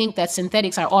those who think that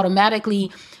synthetics are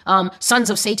automatically sons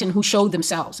of Satan who showed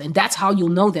themselves, and that's how you'll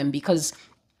know them, because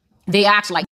they act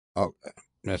like... Oh,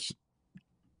 that's,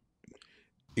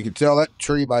 you can tell that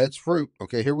tree by its fruit.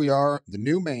 Okay, here we are, the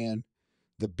new man,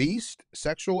 the beast,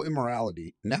 sexual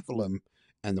immorality, Nephilim,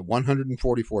 and the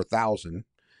 144,000.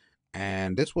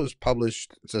 And this was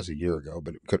published, it says a year ago,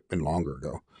 but it could have been longer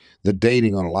ago. The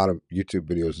dating on a lot of YouTube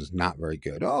videos is not very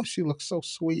good. Oh, she looks so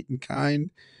sweet and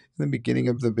kind in the beginning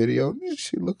of the video.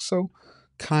 She looks so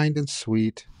kind and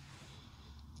sweet.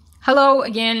 Hello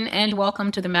again, and welcome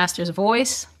to the Master's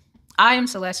Voice. I am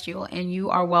Celestial, and you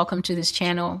are welcome to this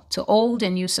channel. To old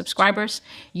and new subscribers,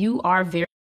 you are very,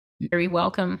 very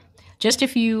welcome. Just a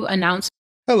few announcements.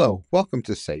 Hello, welcome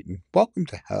to Satan. Welcome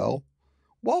to hell.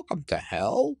 Welcome to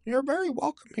hell. You're very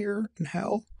welcome here in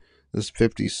hell. This is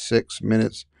 56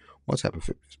 minutes. What's happened?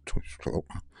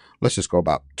 Let's just go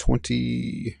about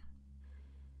 28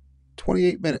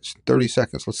 minutes, 30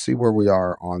 seconds. Let's see where we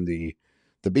are on the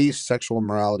beast, sexual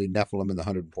immorality, Nephilim, and the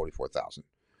 144,000.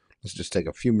 Let's just take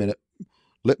a few minute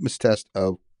litmus test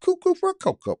of cuckoo for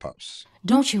Cocoa Puffs.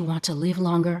 Don't you want to live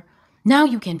longer? Now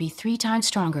you can be 3 times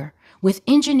stronger with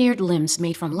engineered limbs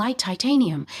made from light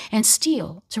titanium and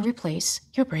steel to replace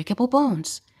your breakable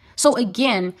bones. So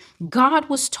again, God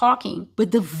was talking,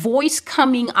 but the voice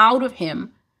coming out of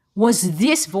him was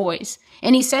this voice.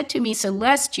 And he said to me,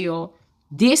 Celestial,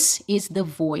 this is the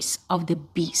voice of the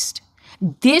beast.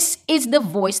 This is the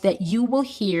voice that you will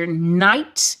hear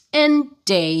night and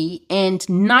day and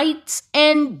night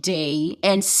and day,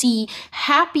 and see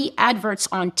happy adverts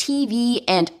on TV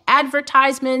and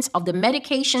advertisements of the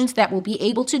medications that will be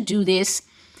able to do this,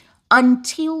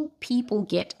 until people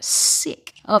get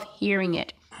sick of hearing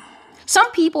it.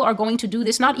 Some people are going to do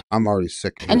this, I'm already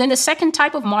sick of it. And then the second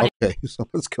type of mod... Okay, so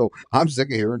let's go. I'm sick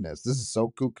of hearing this. This is so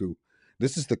cuckoo.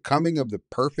 This is the coming of the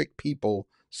perfect people,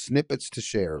 snippets to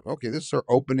share. Okay, this is our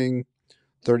opening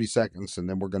 30 seconds, and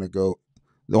then we're going to go.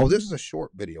 Oh, this is a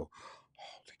short video.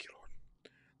 Oh, thank you, Lord.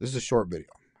 This is a short video.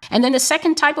 And then the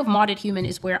second type of modded human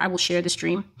is where I will share the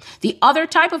stream. The other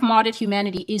type of modded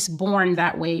humanity is born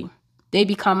that way. They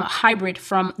become a hybrid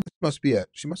from...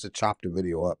 She must have chopped the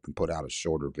video up and put out a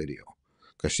shorter video,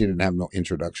 because she didn't have no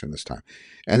introduction this time.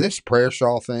 And this prayer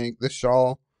shawl thing, this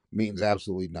shawl means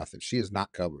absolutely nothing. She is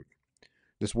not covered.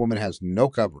 This woman has no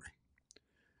covering.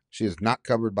 She is not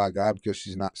covered by God because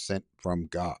she's not sent from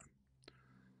God.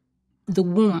 The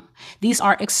womb. These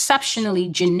are exceptionally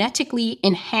genetically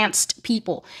enhanced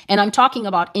people. And I'm talking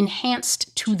about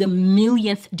enhanced to the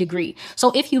millionth degree.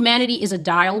 So if humanity is a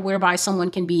dial whereby someone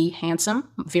can be handsome,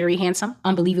 very handsome,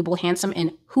 unbelievable handsome,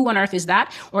 and who on earth is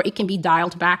that? Or it can be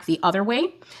dialed back the other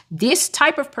way. This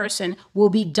type of person will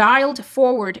be dialed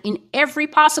forward in every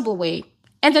possible way,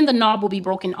 and then the knob will be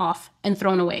broken off and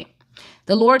thrown away.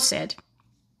 The Lord said,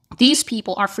 these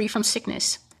people are free from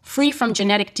sickness, free from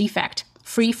genetic defect,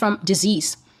 free from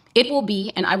disease. It will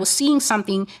be, and I was seeing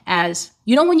something as,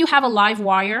 you know, when you have a live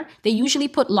wire, they usually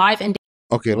put live and...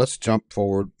 Okay, let's jump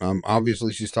forward.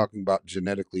 Obviously, she's talking about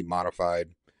genetically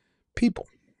modified people.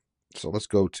 So let's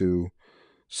go to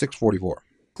 644.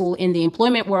 In the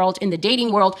employment world, in the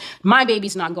dating world, my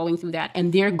baby's not going through that.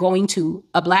 And they're going to,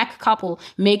 a black couple,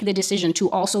 make the decision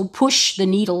to also push the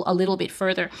needle a little bit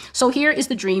further. So here is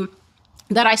the dream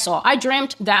that I saw. I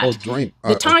dreamt that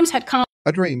the times had come.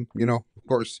 A dream, you know, of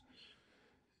course.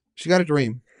 She got a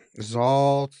dream. This is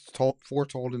all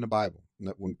foretold in the Bible.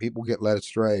 That when people get led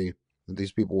astray, that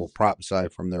these people will prophesy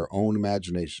from their own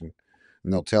imagination,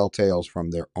 and they'll tell tales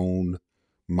from their own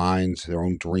minds, their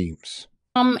own dreams.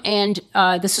 And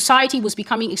the society was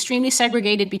becoming extremely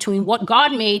segregated between what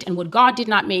God made and what God did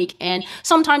not make. And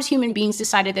sometimes human beings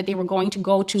decided that they were going to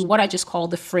go to what I just call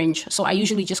the fringe. So I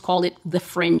usually just call it the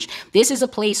fringe. This is a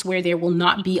place where there will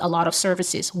not be a lot of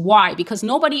services. Why? Because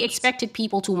nobody expected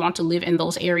people to want to live in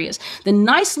those areas. The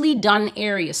nicely done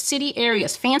areas, city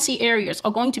areas, fancy areas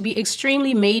are going to be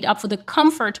extremely made up for the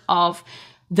comfort of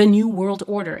the new world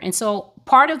order. And so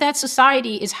part of that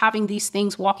society is having these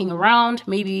things walking around.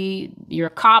 Maybe you're a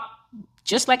cop,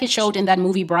 just like it showed in that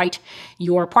movie Bright.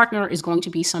 Your partner is going to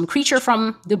be some creature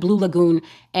from the Blue Lagoon.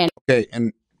 And Okay,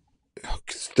 and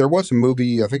there was a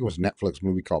movie, I think it was a Netflix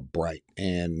movie called Bright,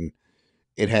 and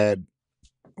it had,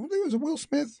 I think it was a Will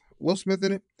Smith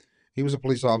in it. He was a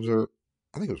police officer.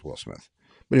 I think it was Will Smith.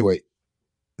 But anyway,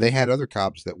 they had other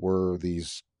cops that were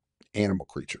these animal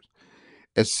creatures.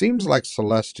 It seems like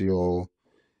Celestial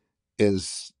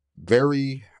is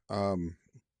very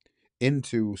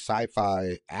into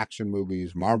sci-fi action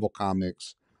movies, Marvel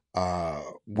comics,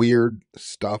 weird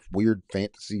stuff, weird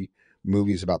fantasy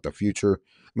movies about the future.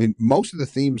 I mean, most of the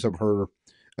themes of her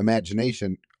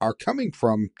imagination are coming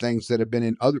from things that have been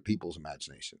in other people's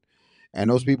imagination. And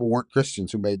those people weren't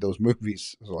Christians who made those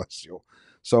movies, Celestial.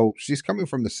 So she's coming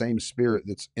from the same spirit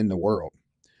that's in the world.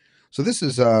 So this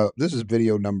is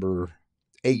video number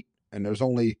 8, and there's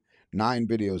only 9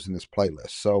 videos in this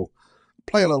playlist. So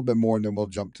play a little bit more, and then we'll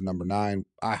jump to number 9.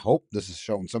 I hope this is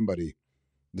showing somebody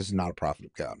this is not a prophet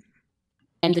of God.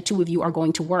 And the two of you are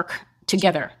going to work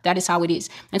together. That is how it is.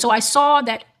 And so I saw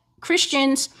that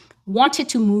Christians wanted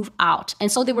to move out.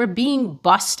 And so they were being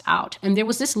bussed out. And there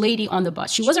was this lady on the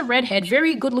bus. She was a redhead,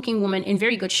 very good looking woman in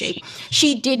very good shape.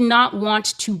 She did not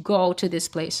want to go to this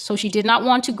place. So she did not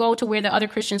want to go to where the other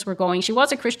Christians were going. She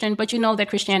was a Christian, but you know that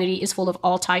Christianity is full of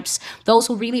all types, those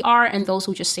who really are and those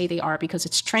who just say they are because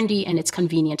it's trendy and it's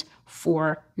convenient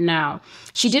for now.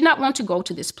 She did not want to go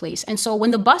to this place. And so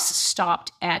when the bus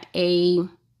stopped at a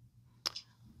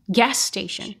gas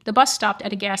station,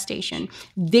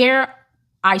 there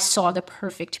I saw the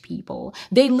perfect people.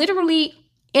 They literally,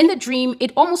 in the dream,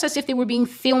 it almost as if they were being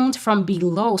filmed from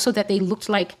below so that they looked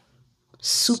like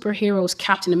superheroes,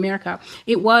 Captain America.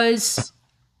 It was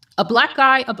a black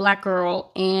guy, a black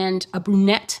girl, and a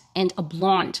brunette and a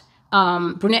blonde.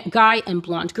 Brunette guy and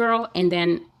blonde girl, and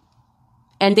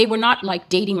they were not like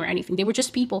dating or anything. They were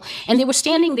just people. And they were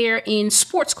standing there in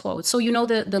sports clothes. So you know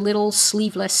the little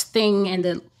sleeveless thing and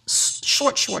the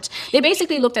short shorts. They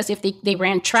basically looked as if they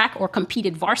ran track or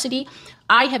competed varsity.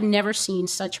 I have never seen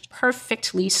such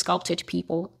perfectly sculpted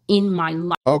people in my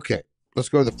life. Okay, let's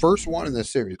go to the first one in this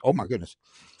series. Oh my goodness.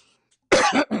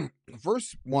 The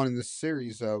first one in this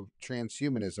series of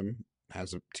transhumanism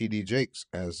has a TD Jakes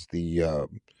as the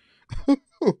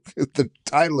the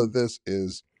title of this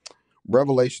is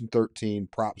Revelation 13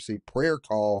 Prophecy Prayer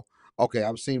Call. Okay,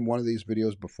 I've seen one of these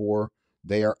videos before.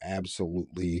 They are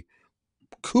absolutely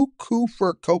cuckoo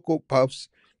for Cocoa Puffs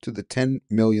to the 10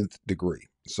 millionth degree.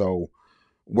 So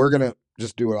we're going to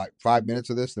just do like 5 minutes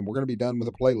of this, then we're going to be done with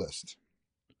a playlist.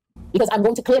 Because I'm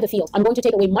going to clear the field. I'm going to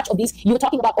take away much of these. You were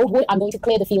talking about old wood. I'm going to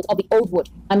clear the field of the old wood.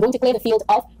 I'm going to clear the field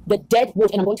of the dead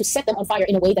wood, and I'm going to set them on fire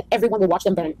in a way that everyone will watch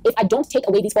them burn. If I don't take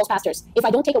away these false pastors, if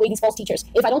I don't take away these false teachers,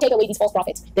 if I don't take away these false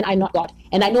prophets, then I'm not God.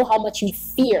 And I know how much you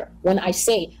fear when I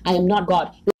say I am not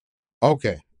God.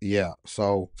 Okay, yeah.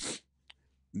 So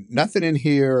nothing in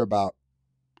here about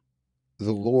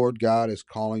the Lord God is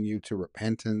calling you to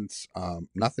repentance.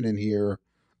 Nothing in here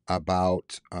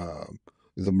about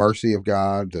the mercy of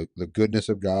God, the goodness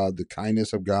of God, the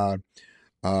kindness of God.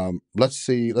 Let's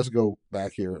go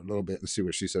back here a little bit and see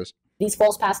what she says. These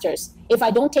false pastors, if I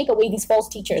don't take away these false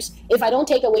teachers, if I don't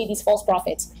take away these false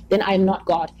prophets, then I am not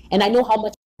God. And I know how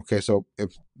much. Okay, so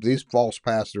if these false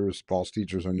pastors, false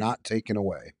teachers are not taken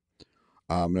away,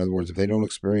 in other words, if they don't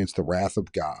experience the wrath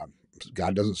of God,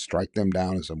 God doesn't strike them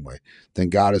down in some way, then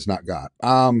God is not God.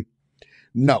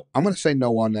 No, I'm going to say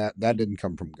no on that. That didn't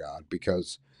come from God,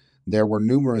 because there were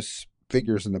numerous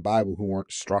figures in the Bible who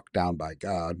weren't struck down by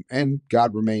God, and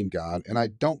God remained God. And I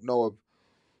don't know of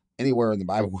anywhere in the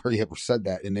Bible where he ever said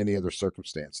that in any other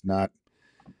circumstance. Not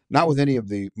with any of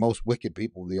the most wicked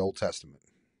people of the Old Testament.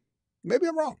 Maybe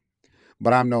I'm wrong,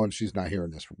 but I'm knowing she's not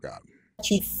hearing this from God.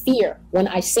 You fear when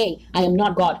I say I am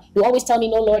not God. You always tell me,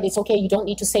 no, Lord, it's okay. You don't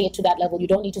need to say it to that level. You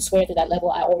don't need to swear to that level.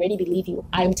 I already believe you.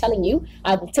 I am telling you,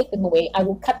 I will take them away. I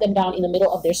will cut them down in the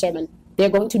middle of their sermon. They're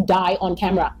going to die on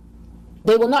camera.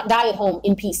 They will not die at home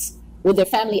in peace with their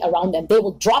family around them. They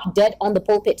will drop dead on the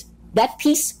pulpit. That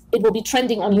piece, it will be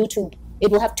trending on YouTube. It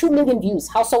will have 2 million views.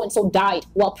 How so-and-so died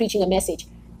while preaching a message.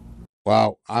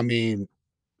 Wow. I mean,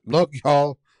 look,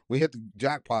 y'all, we hit the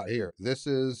jackpot here. This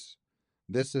is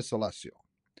This is celestial.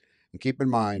 And keep in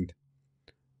mind,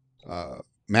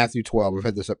 Matthew 12, I've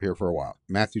had this up here for a while.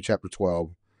 Matthew chapter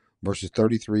 12, verses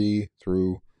 33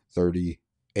 through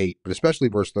 38, but especially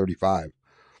verse 35.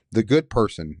 The good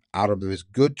person out of his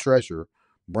good treasure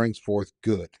brings forth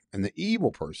good, and the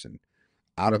evil person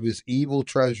out of his evil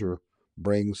treasure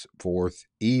brings forth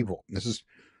evil. This is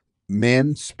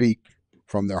men speak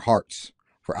from their hearts,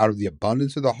 for out of the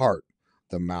abundance of the heart,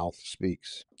 the mouth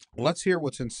speaks. Let's hear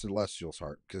what's in Celestial's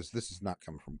heart, because this is not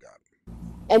coming from God.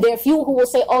 And there are few who will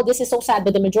say, oh, this is so sad,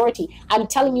 but the majority, I'm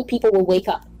telling you, people will wake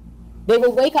up. They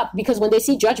will wake up because when they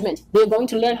see judgment, they're going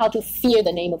to learn how to fear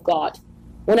the name of God.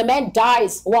 When a man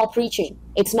dies while preaching,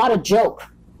 it's not a joke.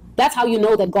 That's how you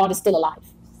know that God is still alive.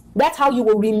 That's how you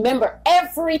will remember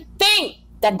everything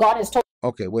that God has told.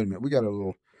 Okay, wait a minute. We got a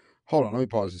little. Hold on. Let me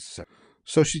pause this a second.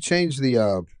 So she changed the.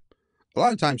 A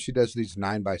lot of times she does these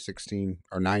 9:16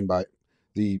 or 9 by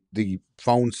the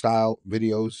phone style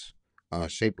videos,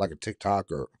 shaped like a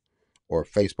TikTok or a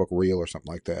Facebook reel or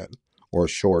something like that, or a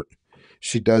short.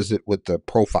 She does it with the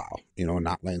profile,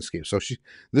 not landscape. So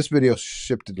this video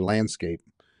shifted to landscape,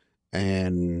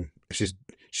 and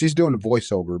she's doing a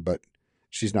voiceover, but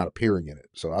she's not appearing in it.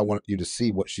 So I want you to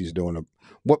see what she's doing,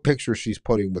 what picture she's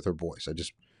putting with her voice. I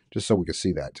just so we can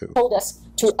see that too. Told us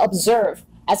to observe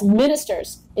as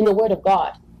ministers in the Word of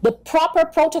God, the proper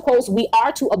protocols we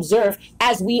are to observe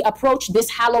as we approach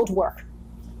this hallowed work.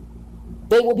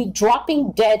 They will be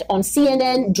dropping dead on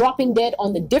CNN, dropping dead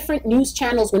on the different news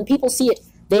channels. When people see it,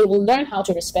 they will learn how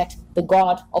to respect the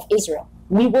God of Israel.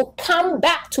 We will come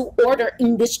back to order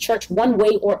in this church one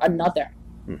way or another.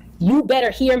 You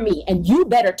better hear me, and you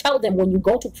better tell them when you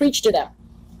go to preach to them.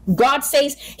 God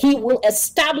says he will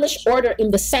establish order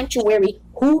in the sanctuary.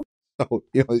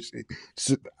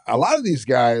 So, a lot of these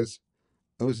guys,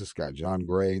 who was this guy? John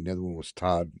Gray. The other one was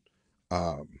Todd,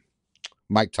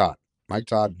 Mike Todd. Mike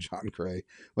Todd and John Gray.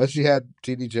 Well, she had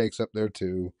T.D. Jakes up there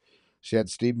too. She had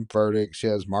Stephen Furtick. She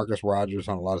has Marcus Rogers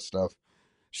on a lot of stuff.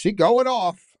 She going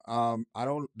off. I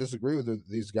don't disagree with her.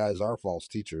 These guys are false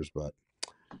teachers, but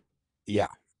yeah.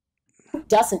 Who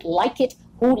doesn't like it?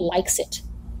 Who likes it?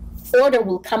 Order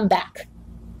will come back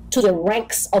to the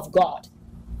ranks of God.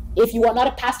 If you are not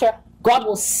a pastor, God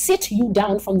will sit you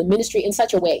down from the ministry in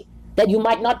such a way that you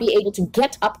might not be able to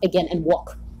get up again and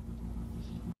walk.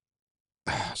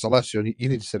 Celestial, you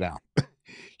need to sit down.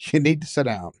 You need to sit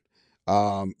down.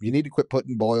 You need to quit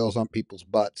putting boils on people's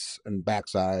butts and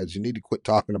backsides. You need to quit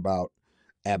talking about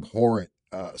abhorrent,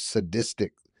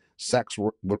 sadistic sex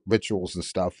rituals and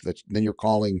stuff that then you're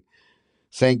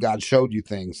saying God showed you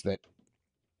things that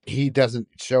he doesn't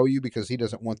show you because he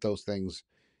doesn't want those things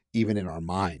even in our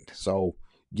mind. So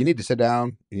you need to sit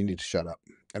down and you need to shut up.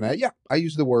 And I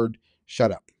use the word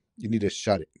shut up. You need to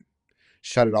shut it.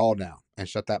 Shut it all down and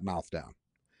shut that mouth down.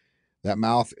 That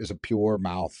mouth is a pure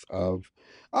mouth of,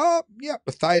 a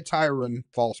Thyatiran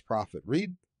false prophet.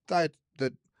 Read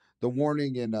the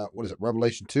warning in,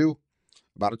 Revelation 2,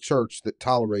 about a church that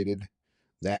tolerated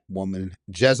that woman,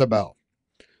 Jezebel,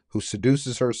 who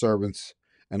seduces her servants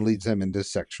and leads them into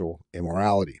sexual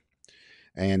immorality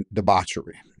and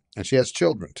debauchery. And she has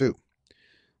children too.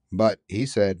 But he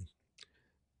said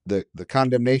the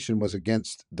condemnation was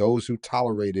against those who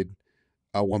tolerated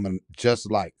a woman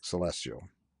just like Celestial.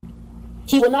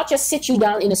 He will not just sit you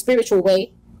down in a spiritual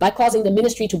way by causing the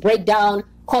ministry to break down,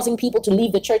 causing people to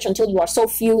leave the church until you are so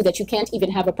few that you can't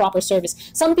even have a proper service.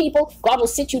 Some people, God will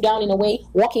sit you down in a way,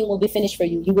 walking will be finished for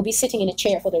you. You will be sitting in a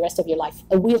chair for the rest of your life,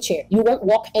 a wheelchair. You won't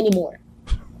walk anymore.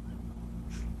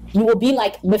 You will be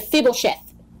like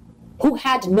Mephibosheth, who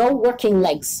had no working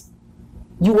legs.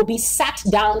 You will be sat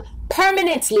down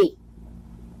permanently.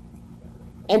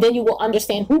 And then you will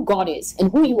understand who God is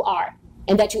and who you are,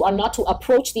 and that you are not to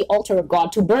approach the altar of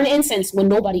God to burn incense when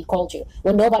nobody called you,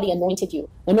 when nobody anointed you,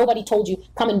 when nobody told you,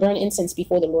 come and burn incense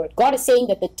before the Lord. God is saying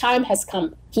that the time has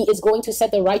come. He is going to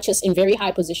set the righteous in very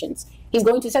high positions. He's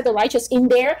going to set the righteous in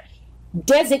their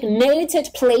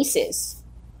designated places,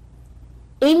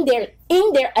 in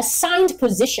their assigned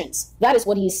positions. That is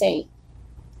what he is saying.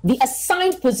 The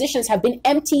assigned positions have been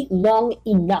empty long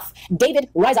enough. David,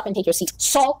 rise up and take your seat.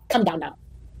 Saul, come down now.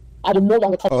 I will no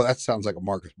longer. Oh, that sounds like a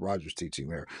Marcus Rogers teaching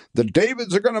there. The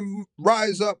Davids are going to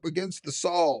rise up against the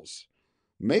Sauls.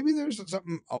 Maybe there's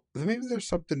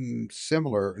something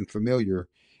similar and familiar,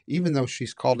 even though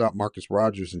she's called out Marcus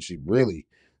Rogers and she really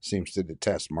seems to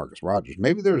detest Marcus Rogers.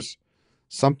 Maybe there's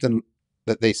something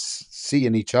that they see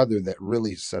in each other that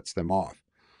really sets them off.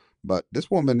 But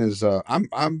this woman is,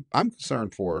 I'm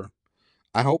concerned for her.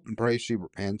 I hope and pray she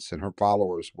repents and her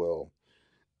followers will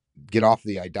get off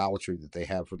the idolatry that they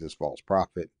have for this false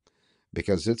prophet.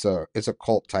 because it's a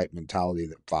cult type mentality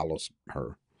that follows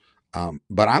her.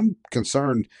 But I'm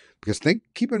concerned because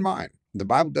keep in mind, the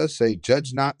Bible does say,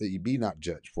 "Judge not that you be not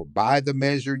judged, for by the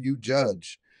measure you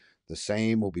judge, the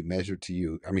same will be measured to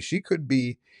you." I mean, she could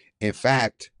be, in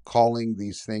fact, calling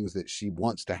these things that she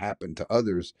wants to happen to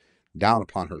others down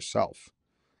upon herself.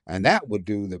 And that would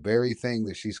do the very thing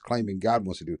that she's claiming God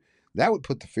wants to do. That would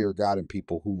put the fear of God in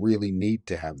people who really need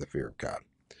to have the fear of God.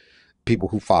 People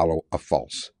who follow a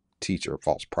false teacher, a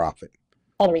false prophet.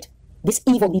 Tolerate this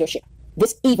evil leadership,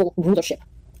 this evil rulership.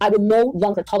 I will no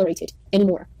longer tolerate it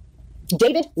anymore.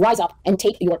 David, rise up and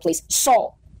take your place.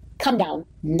 Saul, come down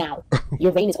now.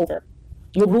 Your reign is over.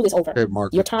 Your rule is over. Hey,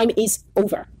 Mark. Your time is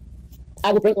over.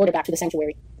 I will bring order back to the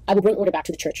sanctuary. I will bring order back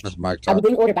to the church. That's Mike I will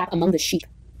talking. bring order back among the sheep.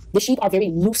 The sheep are very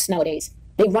loose nowadays.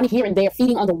 They run here and there,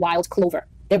 feeding on the wild clover.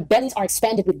 Their bellies are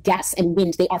expanded with gas and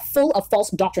wind. They are full of false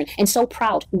doctrine and so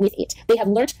proud with it. They have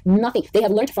learnt nothing. They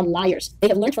have learnt from liars. They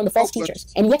have learnt from the false teachers.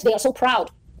 And yet they are so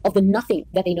proud of the nothing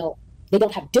that they know. They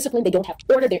don't have discipline. They don't have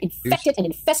order. They're infected and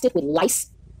infested with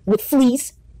lice, with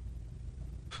fleas.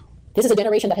 This is a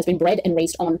generation that has been bred and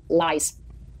raised on lies.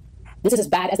 This is as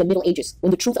bad as the Middle Ages,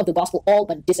 when the truth of the gospel all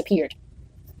but disappeared.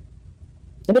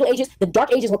 The Middle Ages, the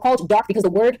Dark Ages were called dark because the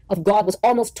word of God was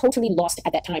almost totally lost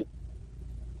at that time.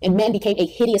 And man became a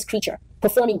hideous creature,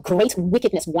 performing great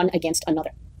wickedness one against another.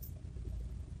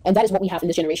 And that is what we have in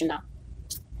this generation now.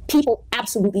 People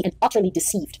absolutely and utterly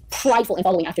deceived, prideful and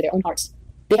following after their own hearts.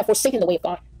 They have forsaken the way of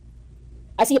God.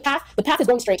 I see a path, the path is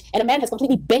going straight, and a man has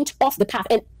completely bent off the path.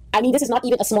 And I mean, this is not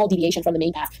even a small deviation from the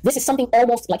main path. This is something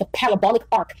almost like a parabolic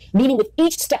arc, meaning with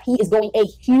each step he is going a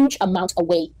huge amount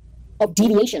away of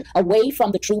deviation, away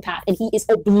from the true path. And he is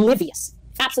oblivious,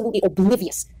 absolutely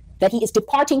oblivious, that he is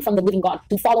departing from the living God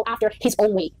to follow after his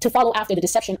own way, to follow after the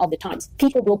deception of the times.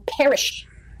 People will perish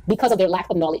because of their lack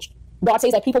of knowledge. God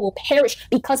says that people will perish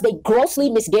because they grossly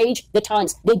misgauge the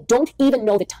times. They don't even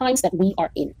know the times that we are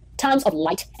in. Times of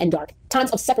light and dark, times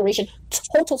of separation,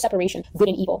 total separation, good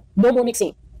and evil. No more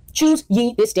mixing. Choose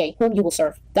ye this day whom you will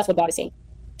serve. That's what God is saying.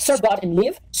 Serve God and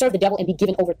live, serve the devil and be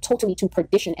given over totally to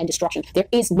perdition and destruction. There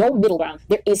is no middle ground.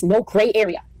 There is no gray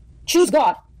area. Choose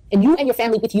God, and you and your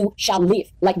family with you shall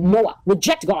live like Noah.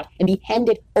 Reject God and be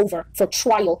handed over for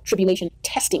trial, tribulation,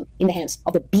 testing in the hands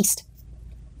of the beast.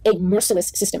 A merciless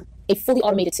system, a fully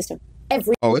automated system.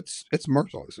 It's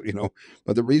merciless,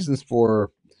 but the reason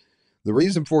for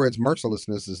its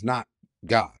mercilessness is not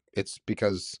God. It's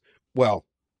because, well,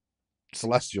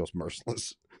 Celestial's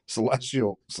merciless.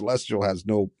 Celestial has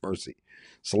no mercy.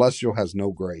 Celestial has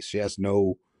no grace. She has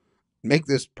no. Make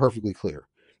this perfectly clear.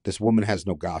 This woman has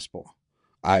no gospel.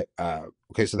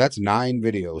 Okay, so that's 9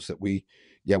 videos that we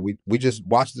just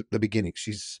watched the beginning.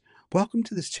 She's, welcome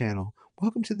to this channel.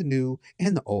 Welcome to the new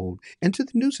and the old, and to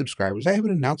the new subscribers. I have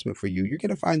an announcement for you. You're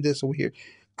gonna find this over here.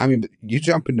 I mean, you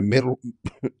jump in the middle,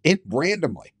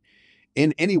 randomly,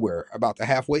 in anywhere about the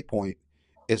halfway point,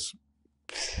 is,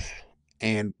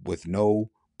 and with no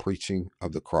preaching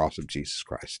of the cross of Jesus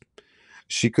Christ.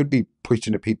 She could be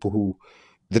preaching to people who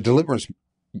the deliverance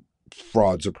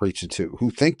frauds are preaching to, who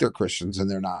think they're Christians and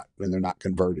they're not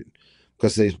converted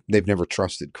because they've never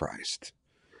trusted Christ.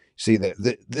 See,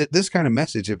 this kind of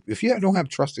message, if you don't have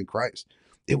trust in Christ,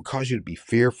 it would cause you to be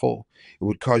fearful. It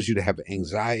would cause you to have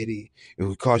anxiety. It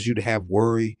would cause you to have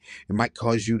worry. It might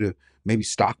cause you to maybe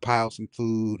stockpile some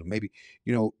food, or maybe,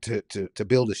 to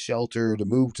build a shelter, to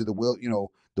move to the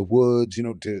woods,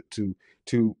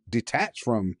 to detach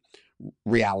from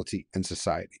reality and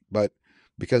society. But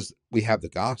because we have the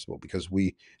gospel, because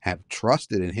we have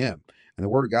trusted in him, and the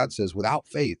word of God says, without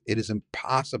faith, it is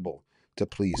impossible to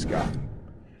please God.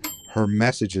 Her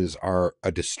messages are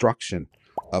a destruction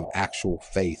of actual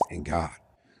faith in God.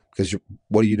 Because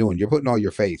what are you doing? You're putting all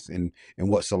your faith in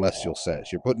what Celestial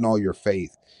says. You're putting all your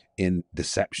faith in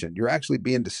deception. You're actually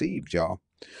being deceived, y'all.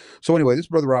 So anyway, this is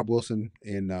Brother Rob Wilson.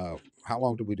 And how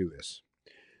long did we do this?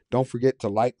 Don't forget to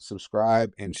like,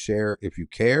 subscribe, and share if you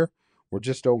care. We're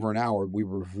just over an hour. We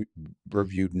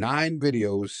reviewed 9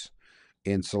 videos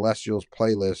in Celestial's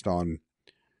playlist on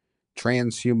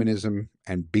transhumanism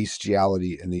and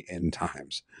bestiality in the end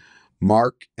times.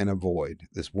 Mark and avoid.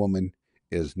 This woman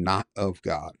is not of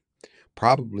God,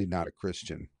 probably not a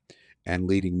Christian, and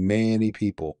leading many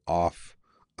people off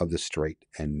of the straight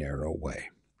and narrow way.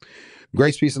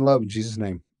 Grace, peace, and love in Jesus'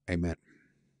 name. Amen.